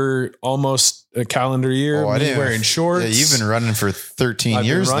hat for almost a calendar year. Wearing shorts. Yeah, you've been running for 13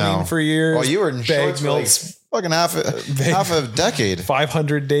 years now. Running for years. Oh, you were in shorts for fucking half a decade.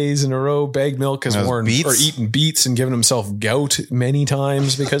 500 days in a row. Bag Milk has worn Beats? Or eaten Beets and given himself gout many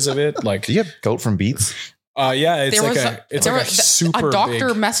times because of it. Do you have gout from Beets? Yeah, it's a super a doctor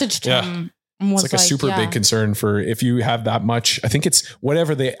big, messaged him. It's like a super big concern for if you have that much. I think it's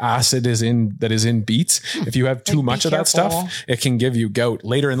whatever the acid is in Beets. If you have too much of that stuff, it can give you gout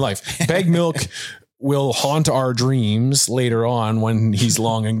later in life. Bag Milk will haunt our dreams later on when he's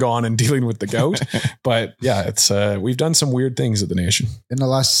long and gone and dealing with the gout. But yeah, it's we've done some weird things at the Nation. In the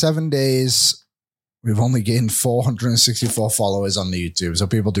last 7 days, We've only gained 464 followers on the YouTube, so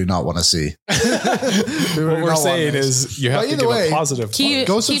people do not want to see. What we're saying is you have to give a positive.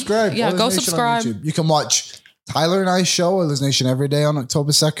 Go subscribe. Yeah, go subscribe. You can watch Tyler and I's show, Oilers Nation, every day on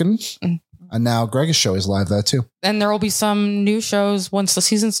October 2nd. And now Greg's show is live there too. And there will be some new shows once the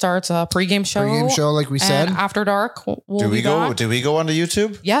season starts. A pregame show, like we said. After dark. Do we go onto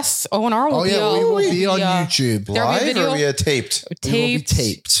YouTube? Yes. ONR will be. We will be on YouTube. Live or we taped?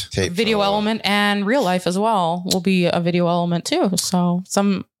 Taped. Video element and real life as well will be a video element too. So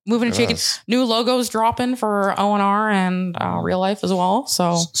some moving and shaking. New logos dropping for ONR and real life as well.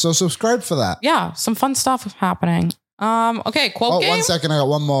 So subscribe for that. Yeah, some fun stuff happening. Okay, quote game. 1 second, I got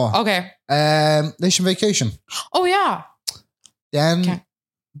one more. Okay. Nation Vacation. Oh yeah. Dan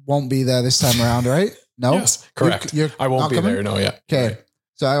won't be there this time around, right? No? Yes, correct. I won't be coming? There, no, yeah. Okay. Right.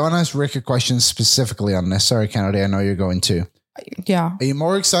 So I want to ask Rick a question specifically on this. Sorry, Kennedy, I know you're going to. Yeah. Are you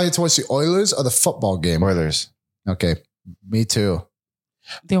more excited to watch the Oilers or the football game? Oilers. Okay. Me too.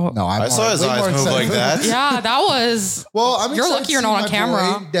 I saw his eyes move like that. Yeah, that was. Well, I'm you're lucky you're not on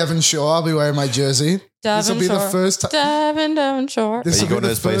camera. Devon Shore. I'll be wearing my jersey. This will be the first time. Devon Shore. This will be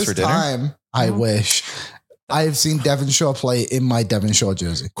the first time. I wish. I have seen Devon Shore play in my Devon Shore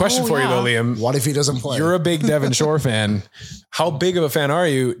jersey. Question for you though, Liam. What if he doesn't play? You're a big Devon Shore fan. How big of a fan are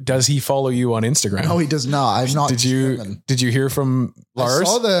you? Does he follow you on Instagram? No, he does not. I'm not. Did you hear from Lars? I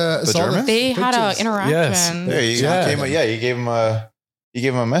saw the they had an interaction. Yes. You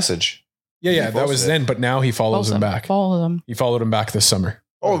gave him a message. Yeah, that was then, but now he follows him back. He followed him back this summer.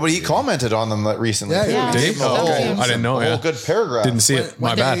 Oh, but he commented on them recently. Yeah. Did he? I didn't know. A good paragraph. Didn't see it.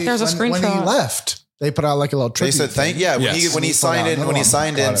 My bad. There's a screenshot. When he left, they put out like a little tribute. They said thank. Yeah, when he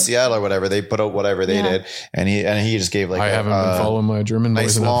signed in Seattle or whatever, they put out whatever they did, and he just gave like I haven't been following my German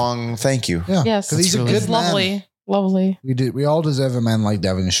nice boys long thank you. Yeah, yes, because he's a good man. Lovely. We all deserve a man like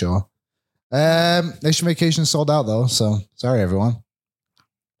Devon Shore. Nation Vacation sold out though, so sorry everyone.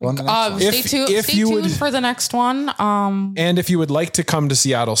 Stay tuned for the next one. And if you would like to come to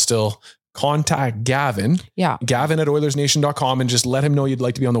Seattle still, contact Gavin. Yeah. Gavin at OilersNation.com and just let him know you'd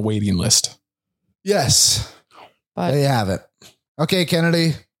like to be on the waiting list. Yes. There you have it. Okay,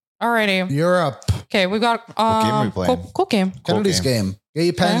 Kennedy. Alrighty. You're up. Okay, we've got what game are we playing? Cool game. Kennedy's game. Get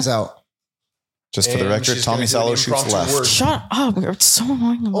your pens out. Just for the record, Tommy Salo shoots left. Shut up. It's so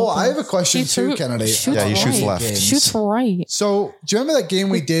annoying. I have a question too, Kennedy. He shoots left. Shoots right. So, do you remember that game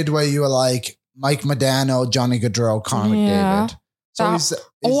we did where you were like Mike Modano, Johnny Gaudreau, Connor McDavid? So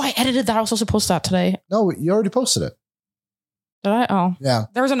I edited that. I was supposed to post that today. No, you already posted it. Did I? Oh. Yeah.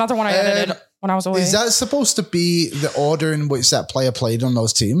 There was another one I edited when I was away. Is that supposed to be the order in which that player played on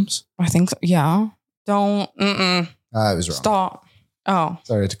those teams? I think so. Yeah. Don't. I was wrong. Stop. Oh.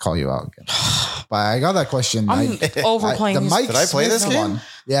 Sorry to call you out again. But I got that question. I'm overplaying. Did I play this game?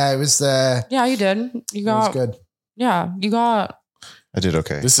 Yeah, it was the... Yeah, you did. You got... It was good. Yeah, you got... I did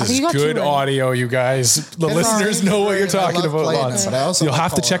okay. This is good audio, you guys. The listeners know what you're talking about lots. You'll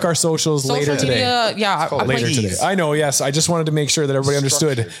have to check our socials later today. Yeah. Later today. I know, yes. I just wanted to make sure that everybody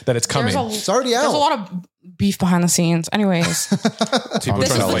understood that it's coming. It's already out. There's a lot of beef behind the scenes. Anyways. People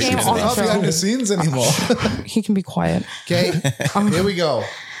trying to like him. Not behind the scenes anymore. He can be quiet. Okay, here we go.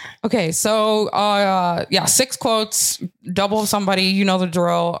 Okay, so 6 quotes, double of somebody, you know the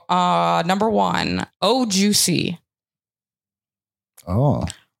drill. Number 1, oh juicy. Oh.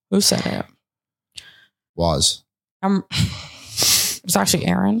 Who said it? Was. It was actually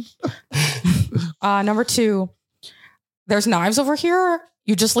Aaron. Number 2, there's knives over here.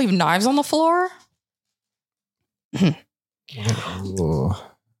 You just leave knives on the floor.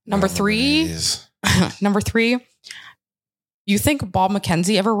 Number 3. Number 3. You think Bob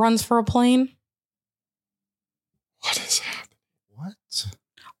McKenzie ever runs for a plane? What is happening? What?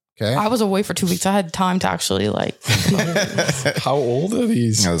 Okay. I was away for 2 weeks. I had time to actually How old are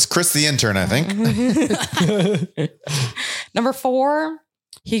these? It's Chris the intern, I think. Number 4,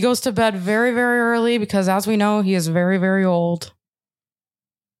 he goes to bed very, very early because, as we know, he is very, very old.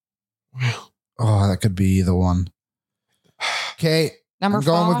 Oh, that could be either one. Okay. I'm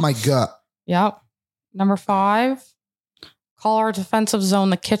going with my gut. Yep. Number 5, call our defensive zone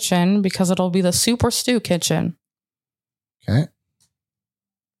the kitchen because it'll be the Super Stew kitchen. Okay.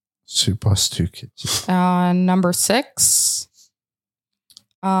 Super Stew kitchen. Number 6,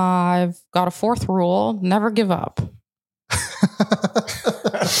 I've got a 4th rule: never give up.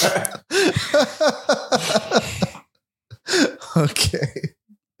 Okay.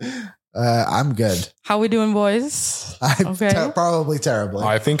 I'm good. How we doing, boys? Probably terribly.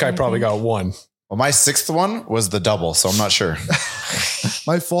 I think I probably got 1. Well, my 6th one was the double, so I'm not sure.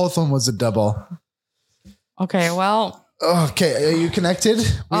 My 4th one was a double. Okay, well, Okay, are you connected?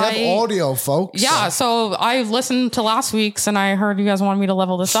 We have audio, folks. Yeah, so I listened to last week's and I heard you guys wanted me to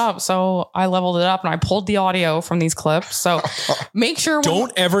level this up. So I leveled it up and I pulled the audio from these clips. So make sure...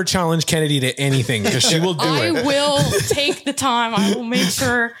 Don't ever challenge Kennedy to anything because she will do it. I will take the time. I will make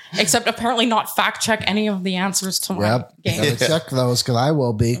sure, except apparently not fact check any of the answers to my game. Check those because I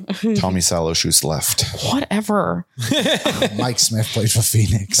will be. Tommy Salo shoots left. Whatever. Mike Smith played for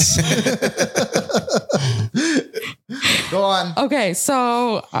Phoenix. Go on. Okay,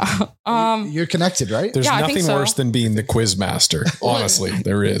 so you're connected, right? There's nothing worse than being the quiz master. Honestly,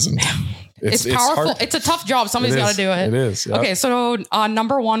 there isn't. It's powerful. Hard. It's a tough job. Somebody's got to do it. It is. Yep. Okay, so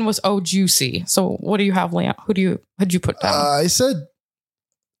number 1 was Juicy. So what do you have, Liam? Who'd you put down? I said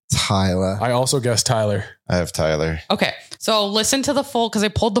Tyler. I also guessed Tyler. I have Tyler. Okay, so listen to the full because I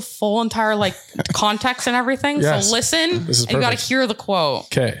pulled the full entire context and everything. Yes. So listen, This is and you got to hear the quote.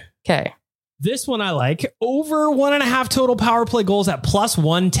 Okay. This one I like. Over 1.5 total power play goals at plus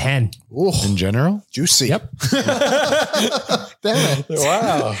 110. Ooh. In general? Juicy. Yep. Damn it.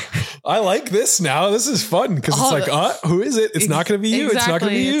 Wow. I like this now. This is fun because it's like, who is it? It's not going to be you. Exactly. It's not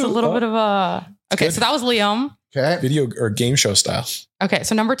going to be you. It's a little bit of a... Okay, so that was Liam. Okay. Video or game show style. Okay,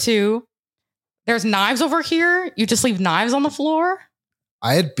 so number 2. There's knives over here. You just leave knives on the floor.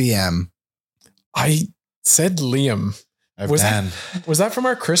 I had BM. I said Liam. Was that from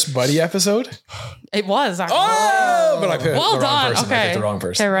our Chris Buddy episode? It was. Actually. Oh, but I picked the wrong done. person. Okay. I picked the wrong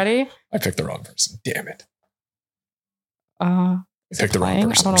person. Okay, ready? I picked the wrong person. Damn it. I picked the wrong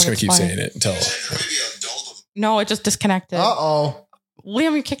person. I'm just going to keep saying it until... No, it just disconnected. Uh-oh.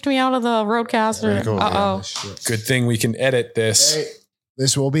 Liam, you kicked me out of the roadcaster. Uh-oh. Good thing we can edit this. Okay.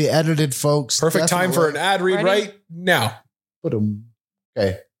 This will be edited, folks. Perfect time for an ad read right now.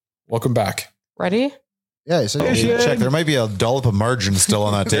 Okay. Welcome back. Ready? Yeah, so check. There might be a dollop of margarine still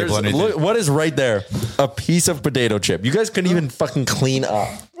on that table. Look, what is right there? A piece of potato chip. You guys couldn't even fucking clean up.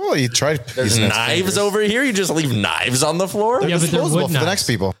 Well, you tried. There's knives over here. You just leave knives on the floor. They're disposable for the next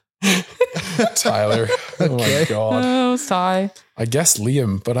people. Tyler. Oh my God. Oh, sigh. I guess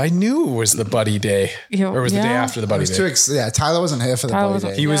Liam, but I knew it was the buddy day. Or was the day after the buddy day? Tyler wasn't here for the buddy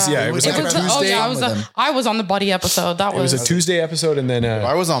day. He was, it was like a Tuesday. I was on the buddy episode. It was a Tuesday episode and then...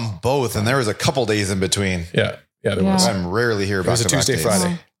 I was on both and there was a couple days in between. Yeah, there was. I'm rarely here. It was a Tuesday,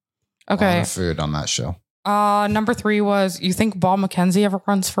 Friday. Okay. Food on that show. Number 3 was, you think Bob McKenzie ever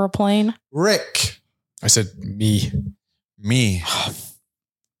runs for a plane? Rick. I said me.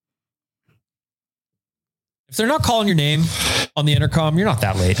 If they're not calling your name on the intercom, you're not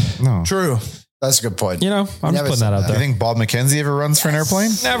that late. No. True. That's a good point. You know, I'm just putting that out there. You think Bob McKenzie ever runs for an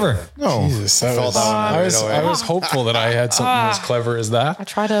airplane? Never. No. Jesus, I was hopeful that I had something as clever as that. I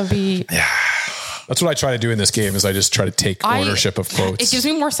try to be... Yeah. That's what I try to do in this game is I just try to take ownership of quotes. It gives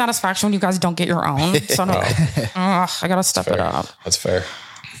me more satisfaction when you guys don't get your own. So I got to step it up. That's fair.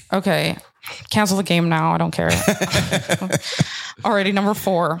 Okay. Cancel the game now. I don't care. Alrighty, number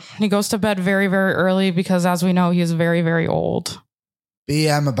 4. He goes to bed very, very early because, as we know, he is very, very old.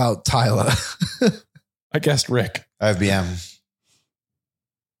 BM about Tyler. I guessed Rick. I have BM.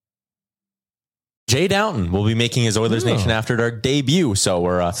 Jay Downton will be making his Oilers Nation After Dark debut. So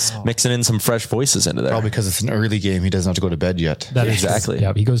we're mixing in some fresh voices into there. Probably because it's an early game. He doesn't have to go to bed yet. That is exactly.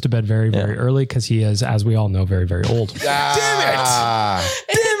 Yeah, he goes to bed very, very early because he is, as we all know, very, very old. Damn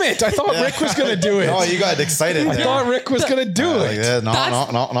it. I thought Rick was going to do it. Oh, you got excited. I thought Rick was going to do it.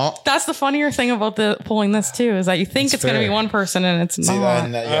 No. That's the funnier thing about pulling this too, is that you think it's going to be one person and it's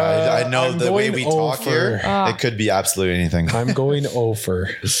not. I know the way we talk here, it could be absolutely anything. I'm going over.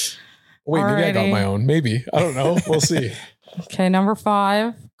 Wait, maybe I got my own. Maybe. I don't know. We'll see. Okay, number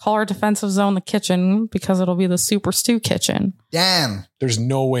 5. Call our defensive zone the kitchen because it'll be the Super Stew kitchen. Dan. There's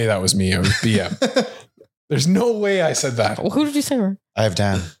no way that was me. It was BM. There's no way I said that. Well, who did you say? I have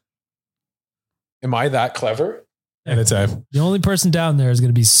Dan. Am I that clever? Anytime. The only person down there is going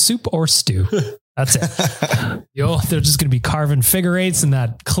to be soup or stew. That's it. They're just going to be carving figure eights in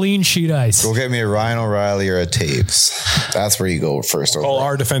that clean sheet ice. Go get me a Ryan O'Reilly or a Taves. That's where you go first. Call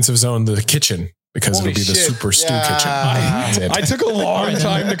our defensive zone the kitchen because it'll be the Super Stew kitchen. I took a long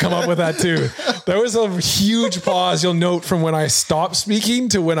time to come up with that too. There was a huge pause. You'll note from when I stopped speaking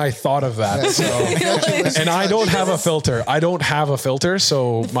to when I thought of that. So, and I don't have a filter.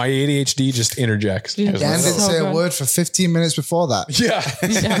 So my ADHD just interjects. Dan didn't say a word for 15 minutes before that.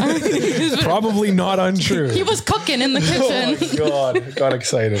 Yeah. Probably not untrue. He was cooking in the kitchen. Oh my God. I got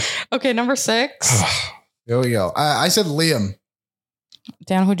excited. Okay, number 6. Here we go. I said Liam.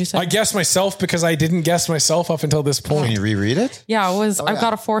 Dan, who'd you say? I guessed myself because I didn't guess myself up until this point. Can you reread it? Yeah, it was. I've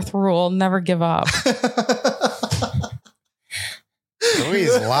got a 4th rule: never give up. way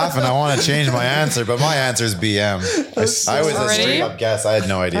he's laughing, I want to change my answer, but my answer is BM. I was a straight up guess. I had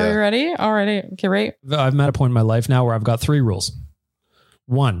no idea. Are you ready? Already. Okay, right. I'm at a point in my life now where I've got 3 rules.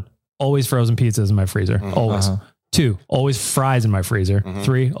 1, always frozen pizzas in my freezer. Always. 2, always fries in my freezer.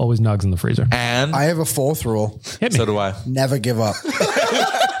 3, always nugs in the freezer. And I have a 4th rule. Hit me. So do I. Never give up.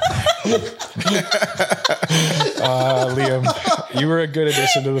 Liam, you were a good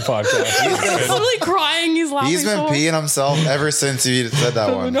addition to the podcast. He's totally crying. He's laughing. He's been peeing himself ever since you said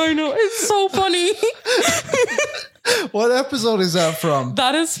that one. I know. It's so funny. What episode is that from?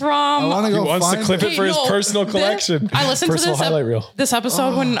 That is from. I want to go. He wants to clip it for his personal collection. I listened personal to this highlight reel. This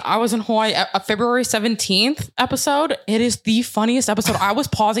episode when I was in Hawaii, a February 17th episode. It is the funniest episode. I was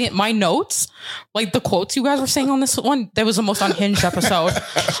pausing it. My notes, like the quotes you guys were saying on this one, that was the most unhinged episode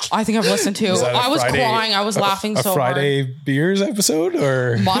I think I've listened to. I was crying. I was laughing so hard. A Friday beers episode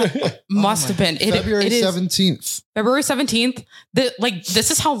or must have been February 17th. February 17th. This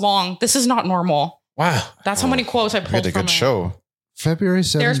is how long. This is not normal. Wow. That's how many quotes I pulled. We had a good show. February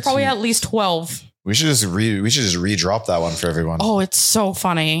 17th. There's probably at least 12. We should just re-drop that one for everyone. Oh, it's so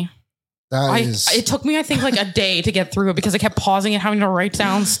funny. It took me, I think, like a day to get through it because I kept pausing and having to write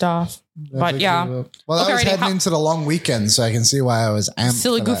down stuff. But yeah. Well, I was heading into the long weekend, so I can see why I was amped.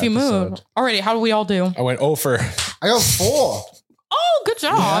 Silly, goofy mood. Alrighty, how do we all do? I went 0 for. I got 4. Oh, good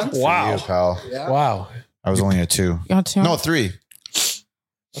job. Wow. You, pal. Yeah. Wow. I was only a 2. You got 2? No, 3.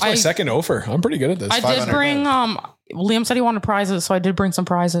 That's my second offer. I'm pretty good at this. I did bring, Liam said he wanted prizes, so I did bring some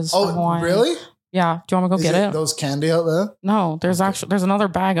prizes. Oh, really? Yeah. Do you want to go get it? Those candy out there? No, there's another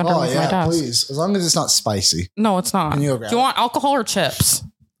bag underneath my desk. Please. As long as it's not spicy. No, it's not. Can you go Do grab you want alcohol or chips?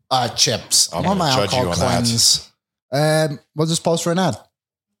 Chips. I'm I want my gonna judge you alcohol on cleanse. We'll just pause for an ad.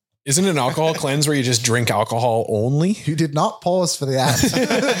 Isn't an alcohol cleanse where you just drink alcohol only? You did not pause for the ad.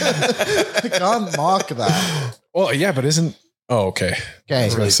 I can't mark that. Well, yeah, but isn't... Oh, okay. Okay. I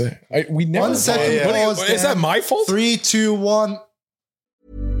was going to say. We never... 1 second pause. Is that my fault? 3, 2, 1.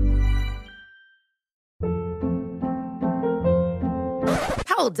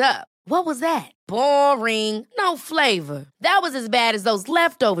 Hold up. What was that? Boring. No flavor. That was as bad as those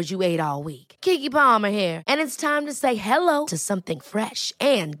leftovers you ate all week. Keke Palmer here. And it's time to say hello to something fresh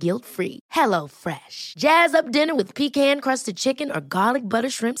and guilt-free. Hello Fresh. Jazz up dinner with pecan-crusted chicken or garlic butter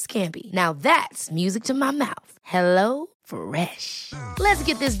shrimp scampi. Now that's music to my mouth. Hello Fresh. Let's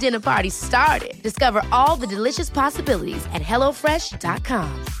get this dinner party started. Discover all the delicious possibilities at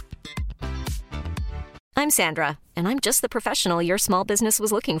HelloFresh.com. I'm Sandra, and I'm just the professional your small business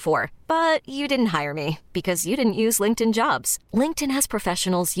was looking for. But you didn't hire me because you didn't use LinkedIn Jobs. LinkedIn has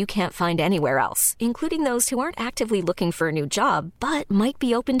professionals you can't find anywhere else, including those who aren't actively looking for a new job, but might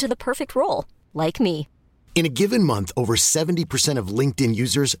be open to the perfect role, like me. In a given month, over 70% of LinkedIn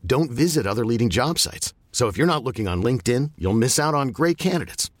users don't visit other leading job sites. So if you're not looking on LinkedIn, you'll miss out on great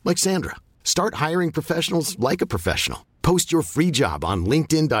candidates like Sandra. Start hiring professionals like a professional. Post your free job on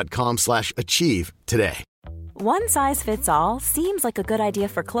linkedin.com/achieve today. One size fits all seems like a good idea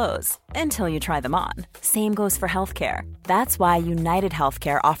for clothes until you try them on. Same goes for healthcare. That's why United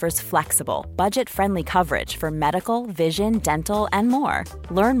Healthcare offers flexible, budget-friendly coverage for medical, vision, dental, and more.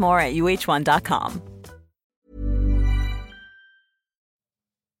 Learn more at uh1.com.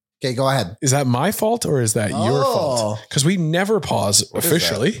 Okay, go ahead. Is that my fault or is that your fault? Because we never pause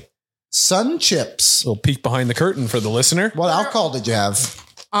officially. Sun chips. A little peek behind the curtain for the listener. What alcohol did you have?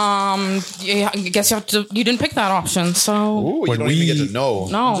 Yeah, I guess you didn't pick that option. So Ooh, you don't even get to know.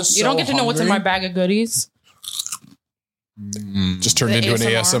 No, you don't get to know what's in my bag of goodies. Just turned into an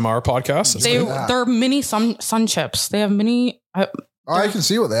ASMR podcast. They're mini sun chips. They have mini. I can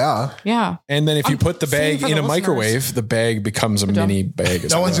see what they are. Yeah. And then if you put the bag in a microwave, the bag becomes a mini bag.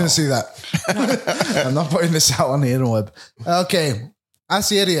 No one's going to see that. I'm not putting this out on the interweb. Okay. Ask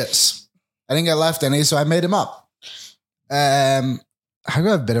the idiots. I didn't get left any, so I made them up. I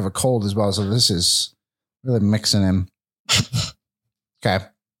got a bit of a cold as well, so this is really mixing in. Okay.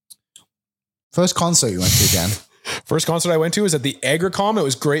 First concert you went to, Dan? First concert I went to was at the Agricom. It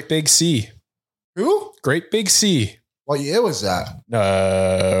was Great Big Sea. Who? Great Big Sea. What year was that?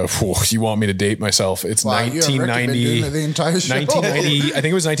 You want me to date myself? It's 1990. The entire show. 1990. I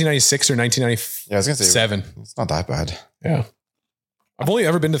think it was 1996 or 1997. Yeah, I was going to say, it's not that bad. Yeah. I've only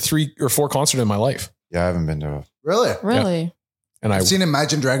ever been to 3 or 4 concerts in my life. Yeah, I haven't been to a... Really? Really? And I've seen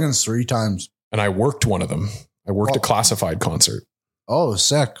Imagine Dragons 3 times. And I worked one of them. I worked a classified concert. Oh,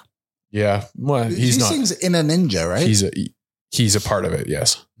 sick. Yeah. Well, he sings In a Ninja, right? He's a part of it,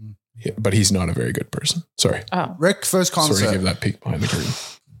 yes. But he's not a very good person. Sorry. Oh. Rick, first concert. Sorry to give that peek behind the curtain.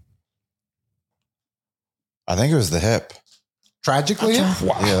 I think it was The Hip. Tragically?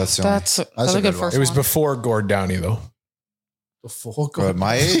 Wow. Yeah, that's a good first. It was before Gord Downey, though. Before Gord.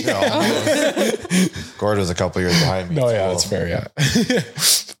 My age? No. Gord was a couple years behind me. No, yeah, that's fair. Yeah.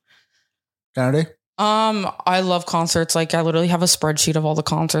 Kennedy? I love concerts. Like I literally have a spreadsheet of all the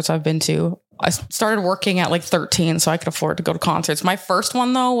concerts I've been to. I started working at like 13, so I could afford to go to concerts. My first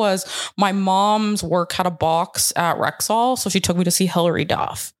one though was my mom's work had a box at Rexall, so she took me to see Hilary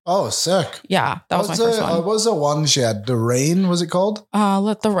Duff. Oh, sick. Yeah, that was my first one. What was the one she had? The Rain, was it called?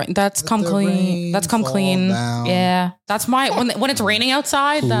 Let the rain. That's Come Clean. That's Come Clean. Down. Yeah, that's my when it's raining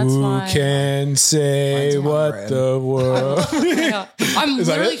outside. That's Who my. can say what the world? Yeah.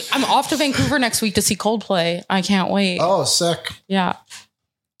 I'm off to Vancouver next week to see Coldplay. I can't wait. Oh, sick. Yeah.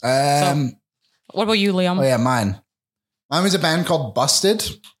 What about you, Liam? Oh yeah, mine was a band called Busted.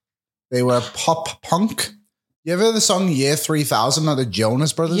 They were pop punk. You ever heard the song Year 3000 that the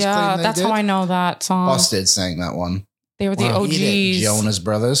Jonas Brothers Yeah, claim that's did? how I know that song. Busted sang that one. They were the OGs. Eat it, Jonas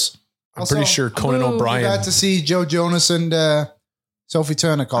Brothers. I'm pretty sure Conan We O'Brien. got to see Joe Jonas and Sophie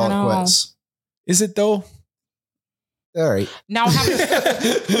Turner call I it know. quits. Is it though? All right. Now I have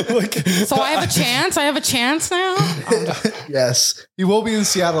a chance. I have a chance now. Yes. He will be in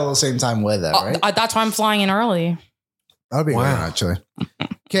Seattle at the same time we're there, right? That's why I'm flying in early. That'll be good, actually.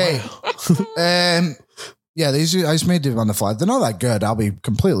 Okay. Yeah, these I just made them on the fly. They're not that good. I'll be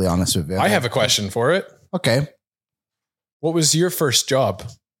completely honest with you. I have a question for it. Okay. What was your first job?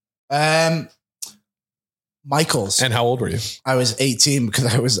 Michael's. And how old were you? I was 18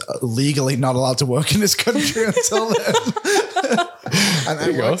 because I was legally not allowed to work in this country until then. And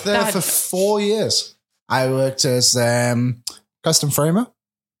I worked there for 4 years. I worked as custom framer.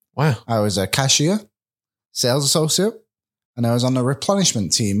 Wow. I was a cashier, sales associate, and I was on the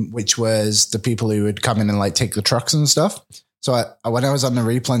replenishment team, which was the people who would come in and like take the trucks and stuff. So when I was on the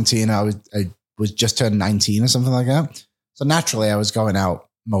replen team, I was just turned 19 or something like that. So naturally I was going out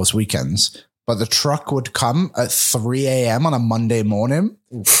most weekends. But the truck would come at 3 a.m. on a Monday morning.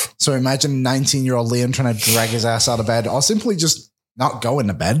 Oof. So imagine 19-year-old Liam trying to drag his ass out of bed or simply just not going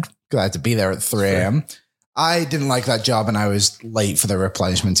to bed because I had to be there at 3 a.m. I didn't like that job and I was late for the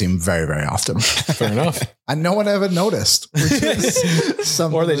replenishment team very, very often. Fair enough. And no one ever noticed.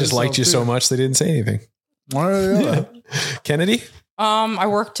 Or they just liked you so much they didn't say anything. One or the other. Kennedy? I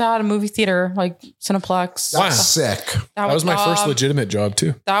worked at a movie theater, like Cineplex. That's sick. That was my first legitimate job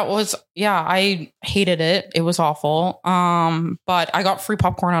too. That was, I hated it. It was awful. But I got free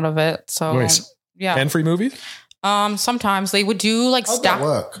popcorn out of it. So nice. Yeah. And free movies? Sometimes they would do like How'd that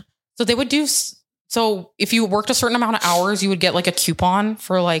work? So they would do, so if you worked a certain amount of hours, you would get like a coupon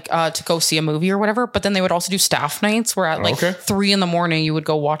for like, to go see a movie or whatever. But then they would also do staff nights where at like 3 a.m. you would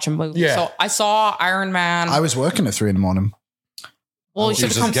go watch a movie. Yeah. So I saw Iron Man. I was working at 3 a.m. Well, you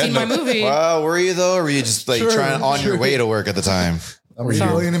should have come see my movie. Wow, were you though? Or were you just like trying on your way to work at the time? I was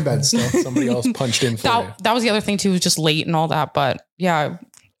laying in bed still. Somebody else punched in for you. That was the other thing too, was just late and all that. But yeah,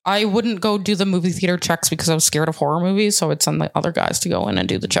 I wouldn't go do the movie theater checks because I was scared of horror movies. So I'd send the other guys to go in and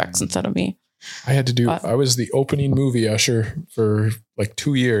do the checks instead of me. I was the opening movie usher for like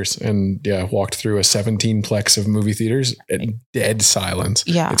 2 years and walked through a 17-plex of movie theaters and dead silence.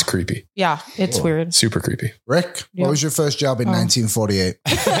 Yeah. It's creepy. Yeah. It's weird. Super creepy. Rick, what was your first job in 1948?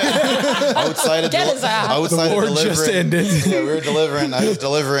 outside of the war just ended. Yeah, we were delivering. I was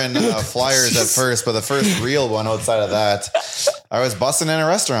delivering flyers at first, but the first real one outside of that, I was bussing in a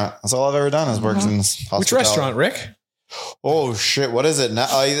restaurant. That's all I've ever done. Is worked in hospitality. Which restaurant, Rick? Oh shit! What is it now?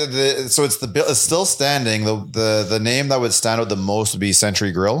 So it's it's still standing. The name that would stand out the most would be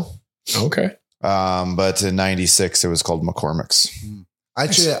Century Grill. Okay. But in '96 it was called McCormick's.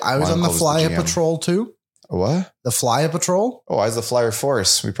 Actually, I was on the Flyer Patrol too. What? The Flyer Patrol? Oh, I was the Flyer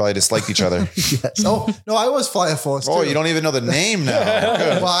Force. We probably disliked each other. Yes. Oh, no, I was Flyer Force too. Oh, you don't even know the name now.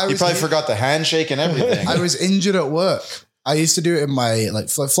 Well, you probably forgot the handshake and everything. I was injured at work. I used to do it in my like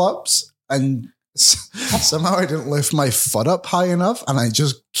flip-flops and somehow I didn't lift my foot up high enough and I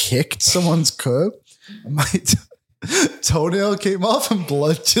just kicked someone's curb. My toenail came off and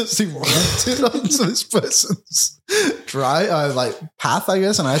blood just erupted onto this person's path, I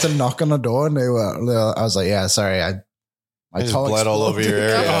guess. And I had to knock on the door and I was like, yeah, sorry. My just bled all over your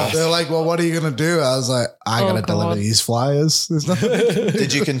area. They're like, well, what are you going to do? I was like, I got to deliver these flyers. There's nothing.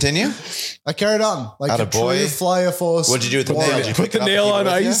 Did you continue? I carried on. Like a true Flyer Force. What'd you do with the nail? Did you put the nail on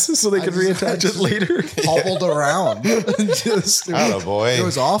ice so they could reattach it later? Hobbled around. It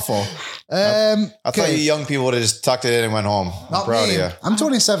was awful. I thought you young people would have just tucked it in and went home. I'm proud of you. I'm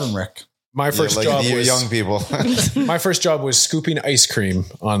 27, Rick. My first job was young people. My first job was scooping ice cream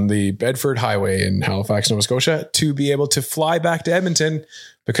on the Bedford Highway in Halifax, Nova Scotia, to be able to fly back to Edmonton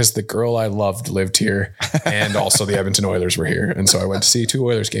because the girl I loved lived here, and also the Edmonton Oilers were here, and so I went to see 2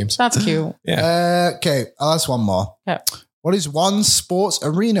 Oilers games. That's cute. Yeah. Okay, I'll ask one more. Yeah. What is one sports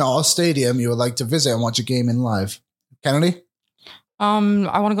arena or stadium you would like to visit and watch a game in live? Kennedy?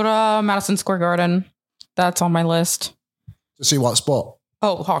 I want to go to Madison Square Garden. That's on my list. To see what sport?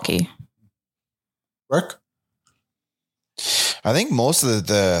 Oh, hockey. Rick? I think most of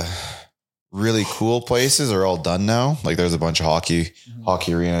the really cool places are all done now. Like there's a bunch of hockey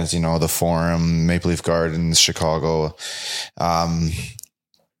arenas, the Forum, Maple Leaf Gardens, Chicago. Now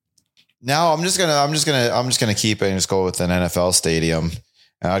I'm just gonna keep it and just go with an NFL stadium.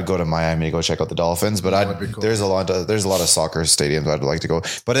 And I'd go to Miami to go check out the Dolphins, but cool. There's a lot of soccer stadiums I'd like to go,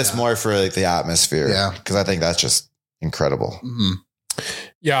 but it's more for like the atmosphere. Yeah. Cause I think that's just incredible. Mm-hmm.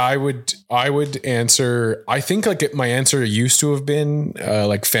 Yeah, I would answer. I think like my answer used to have been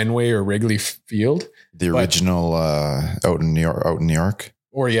like Fenway or Wrigley Field, the original out in New York.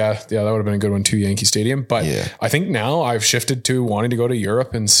 Or yeah, that would have been a good one too, Yankee Stadium. But I think now I've shifted to wanting to go to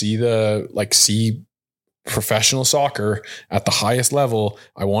Europe and see professional soccer at the highest level.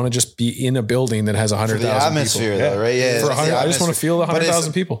 I want to just be in a building that has 100,000 people. Atmosphere, though, right? Yeah, I just want to feel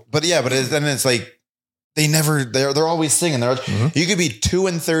 100,000 people. But then it's like. They're always singing. You could be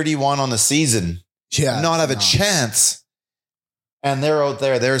 2-31 on the season, not have a chance. And they're out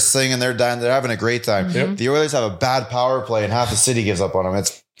there, they're singing, they're dying, they're having a great time. Mm-hmm. The Oilers have a bad power play and half the city gives up on them.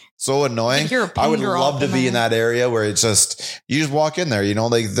 It's so annoying. I would love to be in that area where it's just, you just walk in there,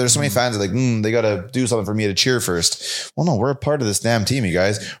 like there's so many fans that are like, they got to do something for me to cheer first. Well, no, we're a part of this damn team, you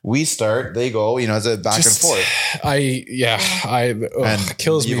guys. We start, they go, it's a back and forth. And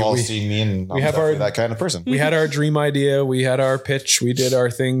kills me. You've all seen me and we have that kind of person. We had our dream idea. We had our pitch. We did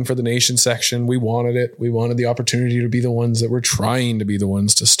our thing for the nation section. We wanted it. We wanted the opportunity to be the ones that were trying to be the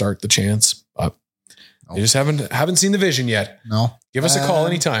ones to start the chance. But you just haven't seen the vision yet. No. Give us a call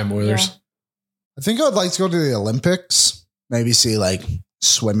anytime, Oilers. Yeah. I think I'd like to go to the Olympics. Maybe see like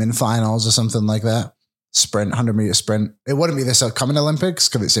swimming finals or something like that. Sprint, 100-meter sprint. It wouldn't be this upcoming Olympics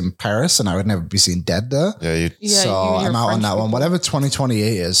because it's in Paris and I would never be seen dead there. So I'm out on that one. Whatever 2028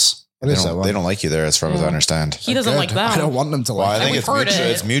 is. They don't like you there as far as I understand. He doesn't like that. I don't want them to like I think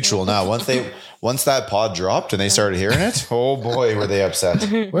it's mutual now. Once that pod dropped and they started hearing it, oh boy, were they upset.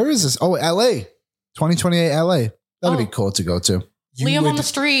 Where is this? Oh, LA. 2028 LA. That'd be cool to go to. Liam on the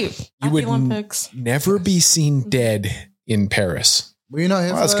street at the Olympics. Never be seen dead in Paris. Were you not here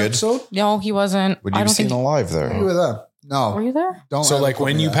for that's that good. episode? No, he wasn't. Would you be seen alive there? You were there. No. Were you there? Don't. So like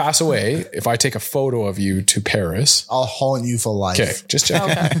when you pass away, if I take a photo of you to Paris, I'll haunt you for life. Okay, just check.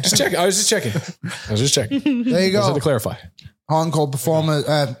 Okay. Just check. I was just checking. There you go. Just to clarify. Haunt cold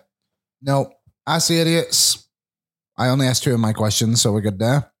performer. No. Ask the idiots. I only asked 2 of my questions, so we're good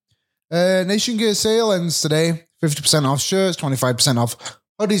there. Nation Gear sale ends today. 50% off shirts, 25% off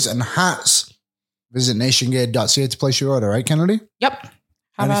hoodies and hats. Visit nationgear.ca to place your order, right, Kennedy? Yep.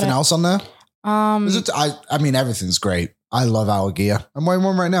 Anything else on there? I mean, everything's great. I love our gear. I'm wearing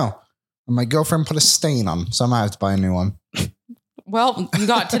one right now. And my girlfriend put a stain on, so I might have to buy a new one. Well, you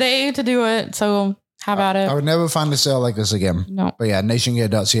got today to do it, so have at it. I would never find a sale like this again. No. But yeah,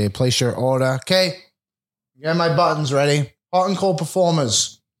 nationgear.ca, place your order. Okay. Get my buttons ready. Hot and cold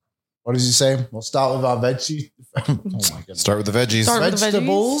performers. What does he say? We'll start with our veggies. Oh my goodness. Start with the veggies.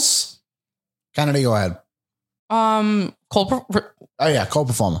 Vegetables. Kennedy, go ahead. Cold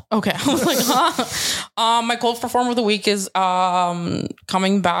performer. Okay. I was like, my cold performer of the week is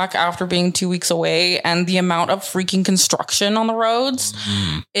coming back after being 2 weeks away, and the amount of freaking construction on the roads.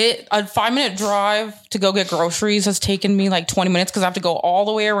 A 5-minute drive to go get groceries has taken me like 20 minutes because I have to go all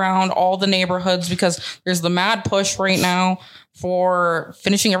the way around all the neighborhoods because there's the mad push right now for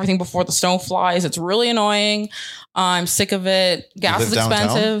finishing everything before the snow flies. It's really annoying. I'm sick of it. Gas is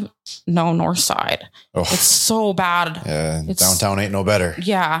expensive. Downtown? No, north side. Oh. It's so bad. Yeah, downtown ain't no better.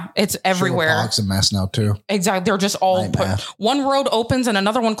 Yeah, it's everywhere. Park's a mess now too. Exactly. They're just all one road opens and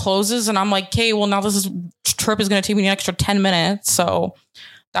another one closes, and I'm like, okay, well now this trip is going to take me an extra 10 minutes. So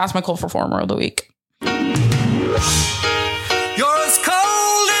that's my cold performer of the week. You're as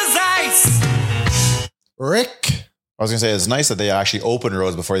cold as ice. Rick. I was going to say, it's nice that they actually open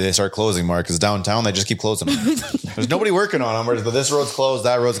roads before they start closing, Mark, because downtown, they just keep closing them. There's nobody working on them. Where this road's closed,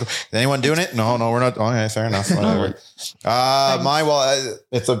 that road's closed. Is anyone doing it? No, we're not. Okay, fair enough. Whatever. I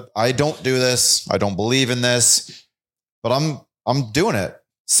don't do this. I don't believe in this, but I'm doing it.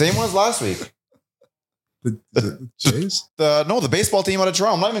 Same one as last week. The Jays? The baseball team out of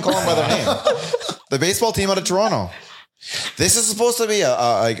Toronto. I'm not even calling them by their name. The baseball team out of Toronto. This is supposed to be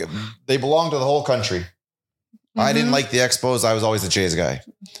they belong to the whole country. I didn't like the Expos. I was always the Jays guy.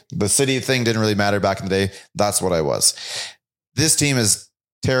 The city thing didn't really matter back in the day. That's what I was. This team is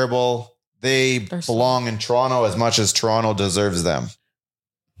terrible. They belong in Toronto as much as Toronto deserves them.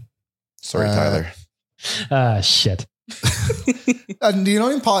 Sorry, Tyler. Shit. And the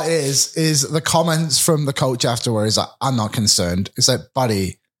annoying part is the comments from the coach afterwards. Like, I'm not concerned. It's like,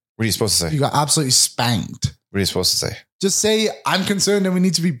 buddy, what are you supposed to say? You got absolutely spanked. What are you supposed to say? Just say, I'm concerned and we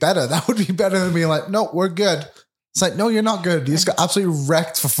need to be better. That would be better than being like, no, we're good. It's like, no, you're not good. You just got absolutely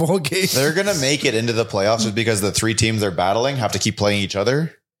wrecked for 4 games. They're going to make it into the playoffs just because the 3 teams they're battling have to keep playing each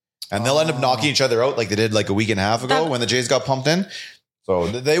other. And they'll end up knocking each other out like they did like a week and a half ago when the Jays got pumped in. So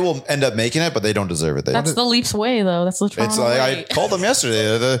they will end up making it, but they don't deserve it. That's the Leafs way, though. That's the Toronto way. I called them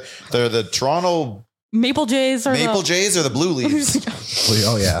yesterday. They're the Toronto Maple Jays or the Blue Leafs.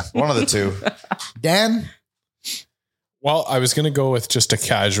 Oh, yeah. One of the two. Dan? Well, I was going to go with just a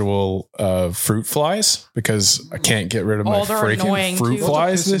casual fruit flies because I can't get rid of my freaking fruit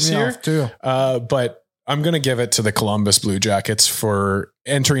flies this year. But I'm going to give it to the Columbus Blue Jackets for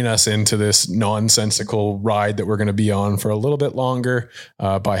entering us into this nonsensical ride that we're going to be on for a little bit longer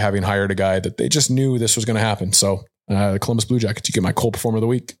by having hired a guy that they just knew this was going to happen. So the Columbus Blue Jackets, you get my cold performer of the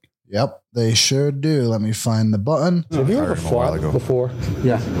week. Yep, they sure do. Let me find the button. Have you ever fought before?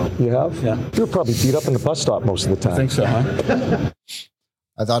 Yeah. You have? Yeah. You were probably beat up in the bus stop most of the time. I think so, huh?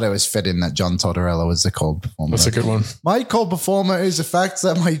 I thought it was fitting that John Tortorella was the cold performer. That's a good one. My cold performer is the fact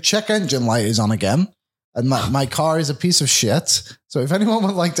that my check engine light is on again. And my car is a piece of shit. So if anyone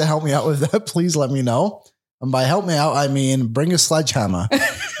would like to help me out with that, please let me know. And by help me out, I mean bring a sledgehammer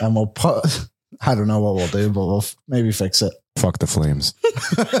and we'll put, I don't know what we'll do, but we'll maybe fix it. Fuck the Flames.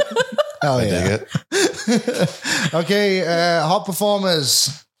 Hell yeah. Dig it. Okay, hot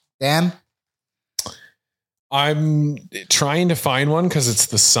performers. Dan? I'm trying to find one because it's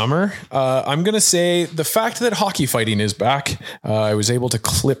the summer. I'm going to say the fact that hockey fighting is back. I was able to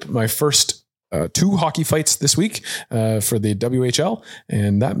clip my first 2 hockey fights this week for the WHL.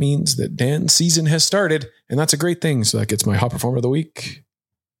 And that means that Dan's season has started. And that's a great thing. So that gets my hot performer of the week.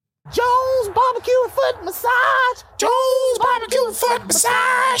 Jones barbecue and foot massage. Jones barbecue and foot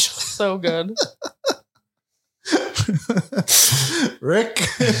massage. So good. Rick?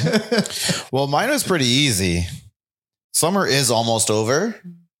 Well, mine was pretty easy. Summer is almost over.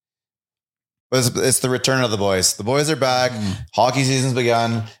 But it's the return of the boys. The boys are back. Hockey season's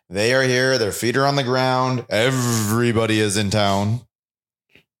begun. They are here. Their feet are on the ground. Everybody is in town.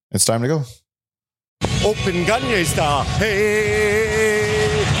 It's time to go. Open Gagne star.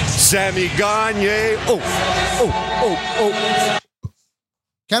 Hey, Sammy Gagne. Oh.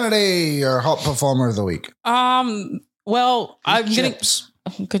 Kennedy, your hot performer of the week. Well, I'm going to,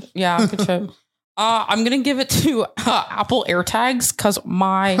 good tip. I'm going to give it to Apple AirTags because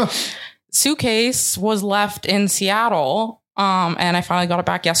my suitcase was left in Seattle. And I finally got it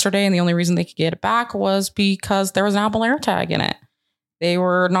back yesterday. And the only reason they could get it back was because there was an Apple AirTag in it. They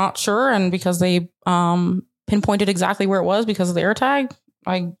were not sure. And because they pinpointed exactly where it was because of the AirTag,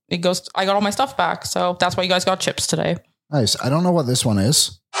 I got all my stuff back. So that's why you guys got chips today. Nice. I don't know what this one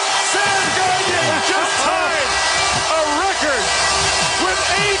is. Sam Gagne just tied a record with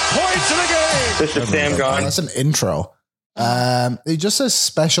 8 points in the game. This is Sam Gagne. That's an intro. It just says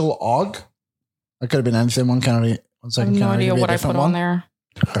special OG. That could have been anything. One second. I have no idea what I put on there.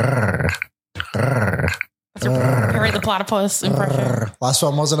 That's Perry the Platypus impression. Last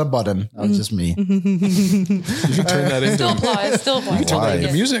one wasn't a button. That was just me. You can turn that into Still applies. You can turn that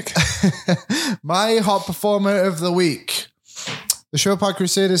into music. My hot performer of the week. The Sherpa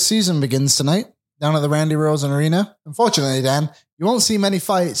Crusaders season begins tonight down at the Randy Rosen Arena. Unfortunately, Dan, you won't see many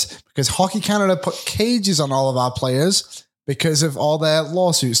fights because Hockey Canada put cages on all of our players because of all their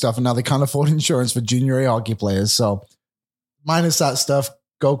lawsuit stuff, and now they can't afford insurance for junior A hockey players. So minus that stuff,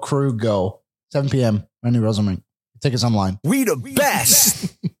 go Crew, go. 7 p.m. Randy Rosen Arena. Tickets online. We the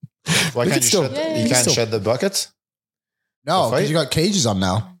best. Why can't you can't shed the buckets? No, because you got cages on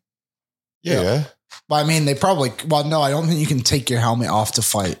now. Yeah. But I mean, they probably. Well, no, I don't think you can take your helmet off to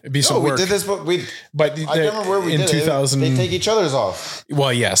fight. It'd be some work. We did this, but I remember where we in did 2000. They take each other's off.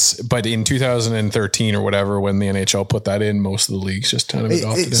 Well, yes, but in 2013 or whatever, when the NHL put that in, most of the leagues just kind of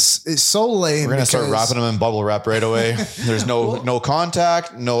adopted it. It's so lame. We're gonna start wrapping them in bubble wrap right away. There's no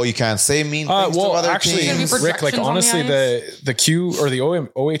contact. No, you can't say mean things to other teams. Rick, like honestly, the Q or the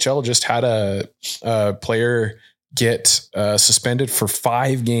OHL just had a player get suspended for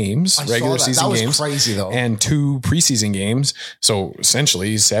 5 games, regular season games. That was crazy though. And 2 preseason games. So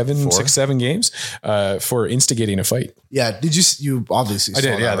essentially 7 games for instigating a fight. Yeah. Did you obviously I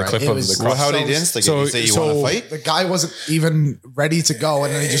did, yeah. The clip of the Well, how did he instigate? You say you want to fight? The guy wasn't even ready to go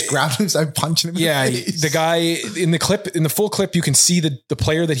and then he just grabbed him and started punching him in the face. The guy in the full clip, you can see the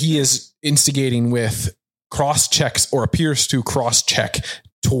player that he is instigating with cross checks or appears to cross check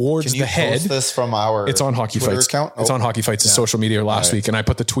towards the head. Post this from our it's on Hockey Twitter Fights account. It's on Hockey Fights' social media last week, and I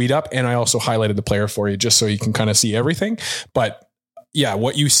put the tweet up, and I also highlighted the player for you just so you can kind of see everything. But yeah,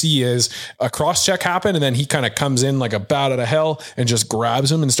 what you see is a cross check happen, and then he kind of comes in like a bat out of hell and just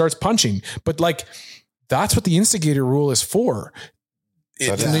grabs him and starts punching. But like, that's what the instigator rule is for.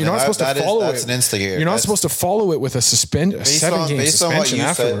 You're not supposed to follow it. That's an instigator. You're not supposed to follow it with a 7-game suspension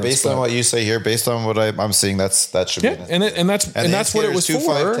afterwards. Based on what you say here, based on what I'm seeing, that should be. And that's what it was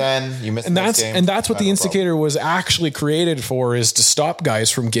 2-5-10. You missed and the that's game. and that's what the instigator was actually created for, is to stop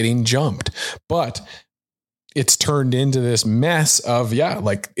guys from getting jumped. But it's turned into this mess of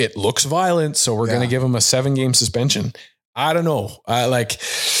like it looks violent, so we're going to give him a 7-game suspension. I don't know. I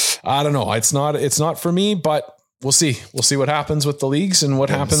don't know. It's not for me, but we'll see. We'll see what happens with the leagues and what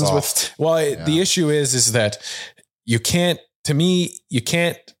happens with. The issue is that you can't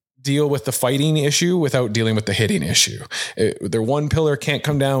deal with the fighting issue without dealing with the hitting issue. Their one pillar can't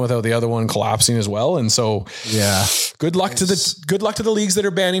come down without the other one collapsing as well. And so, good luck to the leagues that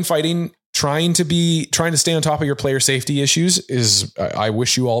are banning fighting. Trying to stay on top of your player safety issues is. I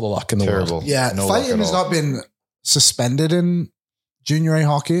wish you all the luck in the world. Yeah, fighting has not been suspended in junior A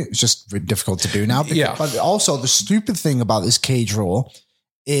hockey. It's just very difficult to do now. But also the stupid thing about this cage rule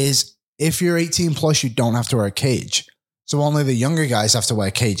is if you're 18 plus, you don't have to wear a cage. So only the younger guys have to wear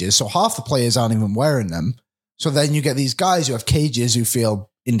cages. So half the players aren't even wearing them. So then you get these guys who have cages who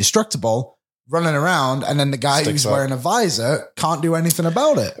feel indestructible running around, and then the guy who's wearing a visor can't do anything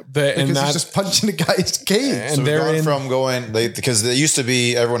about it because he's just punching the guy's cage. And so they're from going because it used to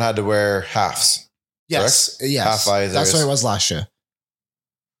be everyone had to wear halves. Yes, correct? Yes, half visors. That's what it was last year.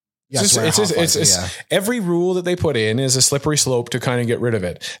 Yes, every rule that they put in is a slippery slope to kind of get rid of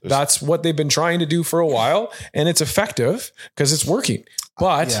it. That's what they've been trying to do for a while, and it's effective because it's working.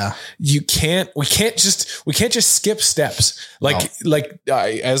 But we can't just skip steps.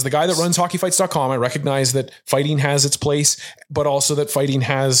 As the guy that runs hockeyfights.com, I recognize that fighting has its place, but also that fighting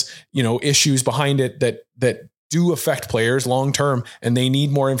has, issues behind it that do affect players long term, and they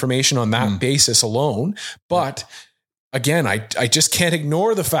need more information on that basis alone. But again, I just can't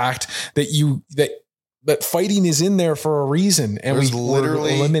ignore the fact that fighting is in there for a reason, and we're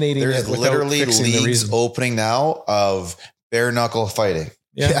eliminating it without fixing the reason. Opening now of bare knuckle fighting.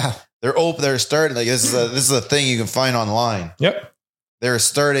 Yeah. They're starting like this is a thing you can find online. Yep. They're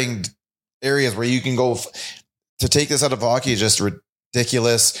starting areas where you can go to take this out of hockey is just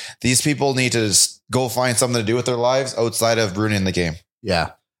ridiculous. These people need to just go find something to do with their lives outside of ruining the game.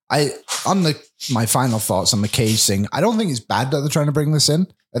 Yeah. My final thoughts on the cage thing. I don't think it's bad that they're trying to bring this in.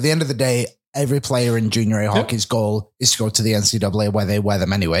 At the end of the day, every player in junior A hockey's goal is to go to the NCAA where they wear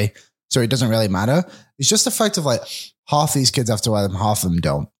them anyway. So it doesn't really matter. It's just the fact of half these kids have to wear them, half of them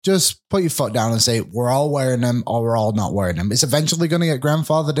don't. Just put your foot down and say, we're all wearing them or we're all not wearing them. It's eventually going to get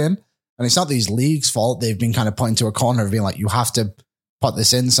grandfathered in. And it's not these leagues' fault. They've been kind of put into a corner of being like, you have to put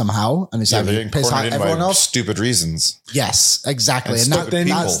this in somehow. And it's piss out everyone else. Stupid reasons. Yes, exactly. And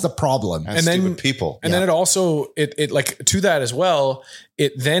that's the problem. And then stupid people. And then it also, it like to that as well,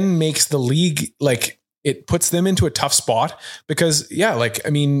 it then makes the league, it puts them into a tough spot because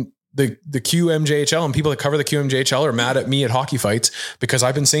the QMJHL and people that cover the QMJHL are mad at me at Hockey Fights because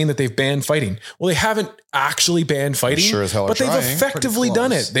I've been saying that they've banned fighting. Well, they haven't actually banned fighting, sure as hell but they've effectively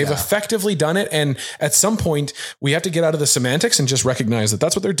done it. They've effectively done it. And at some point we have to get out of the semantics and just recognize that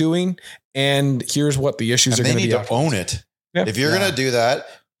that's what they're doing. And here's what the issues are going to be. They need to own it. Yep. If you're going to do that,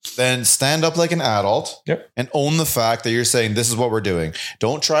 then stand up like an adult and own the fact that you're saying, this is what we're doing.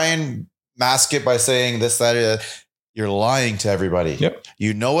 Don't try and mask it by saying this, that, you're lying to everybody. Yep.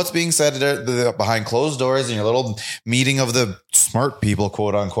 You know what's being said behind closed doors in your little meeting of the smart people,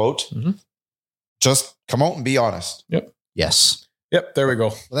 quote unquote. Mm-hmm. Just come out and be honest. Yep. Yes. Yep. There we go.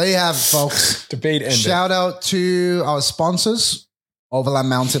 Well, there you have it, folks. Debate ended. Shout out to our sponsors, Overland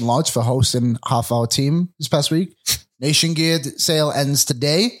Mountain Lodge, for hosting half our team this past week. Nation Gear sale ends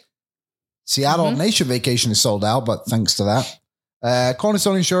today. Seattle Nation Vacation is sold out, but thanks to that.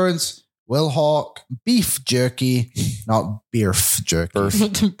 Cornerstone Insurance, Will Hawk, beef jerky, not beef jerky.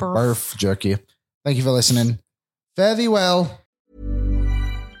 Burf jerky. Thank you for listening. Fare thee well.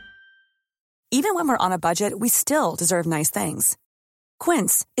 Even when we're on a budget, we still deserve nice things.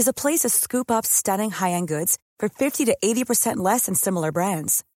 Quince is a place to scoop up stunning high-end goods for 50 to 80% less than similar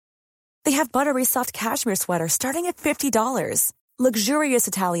brands. They have buttery soft cashmere sweaters starting at $50, luxurious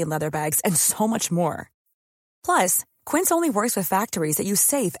Italian leather bags, and so much more. Plus, Quince only works with factories that use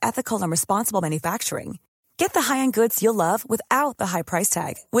safe, ethical, and responsible manufacturing. Get the high-end goods you'll love without the high price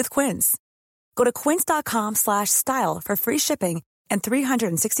tag with Quince. Go to quince.com/style for free shipping and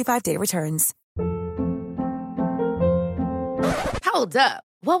 365-day returns. Hold up.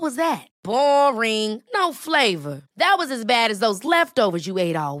 What was that? Boring. No flavor. That was as bad as those leftovers you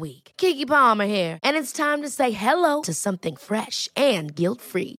ate all week. Keke Palmer here, and it's time to say hello to something fresh and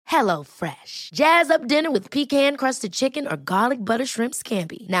guilt-free. Hello Fresh. Jazz up dinner with pecan-crusted chicken or garlic butter shrimp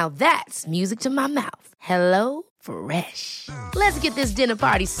scampi. Now that's music to my mouth. Hello Fresh. Let's get this dinner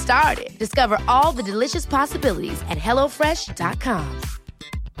party started. Discover all the delicious possibilities at hellofresh.com.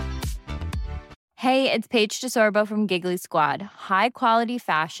 Hey, it's Paige DeSorbo from Giggly Squad. High quality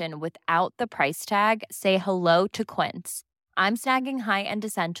fashion without the price tag. Say hello to Quince. I'm snagging high-end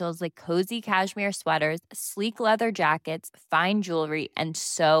essentials like cozy cashmere sweaters, sleek leather jackets, fine jewelry, and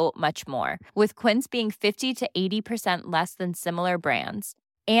so much more. With Quince being 50 to 80% less than similar brands.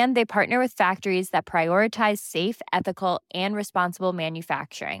 And they partner with factories that prioritize safe, ethical, and responsible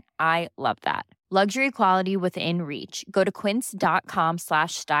manufacturing. I love that. Luxury quality within reach. Go to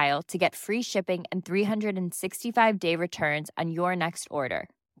quince.com/style to get free shipping and 365-day returns on your next order.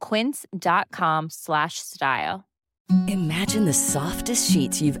 Quince.com/style. Imagine the softest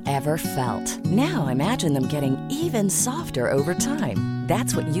sheets you've ever felt. Now imagine them getting even softer over time.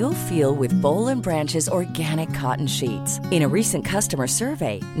 That's what you'll feel with Boll & Branch's organic cotton sheets. In a recent customer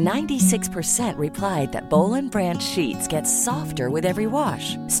survey, 96% replied that Boll & Branch sheets get softer with every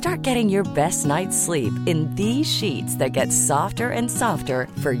wash. Start getting your best night's sleep in these sheets that get softer and softer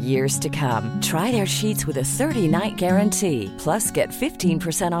for years to come. Try their sheets with a 30-night guarantee. Plus, get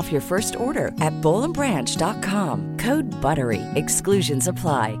 15% off your first order at bollandbranch.com. Code BUTTERY. Exclusions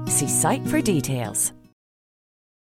apply. See site for details.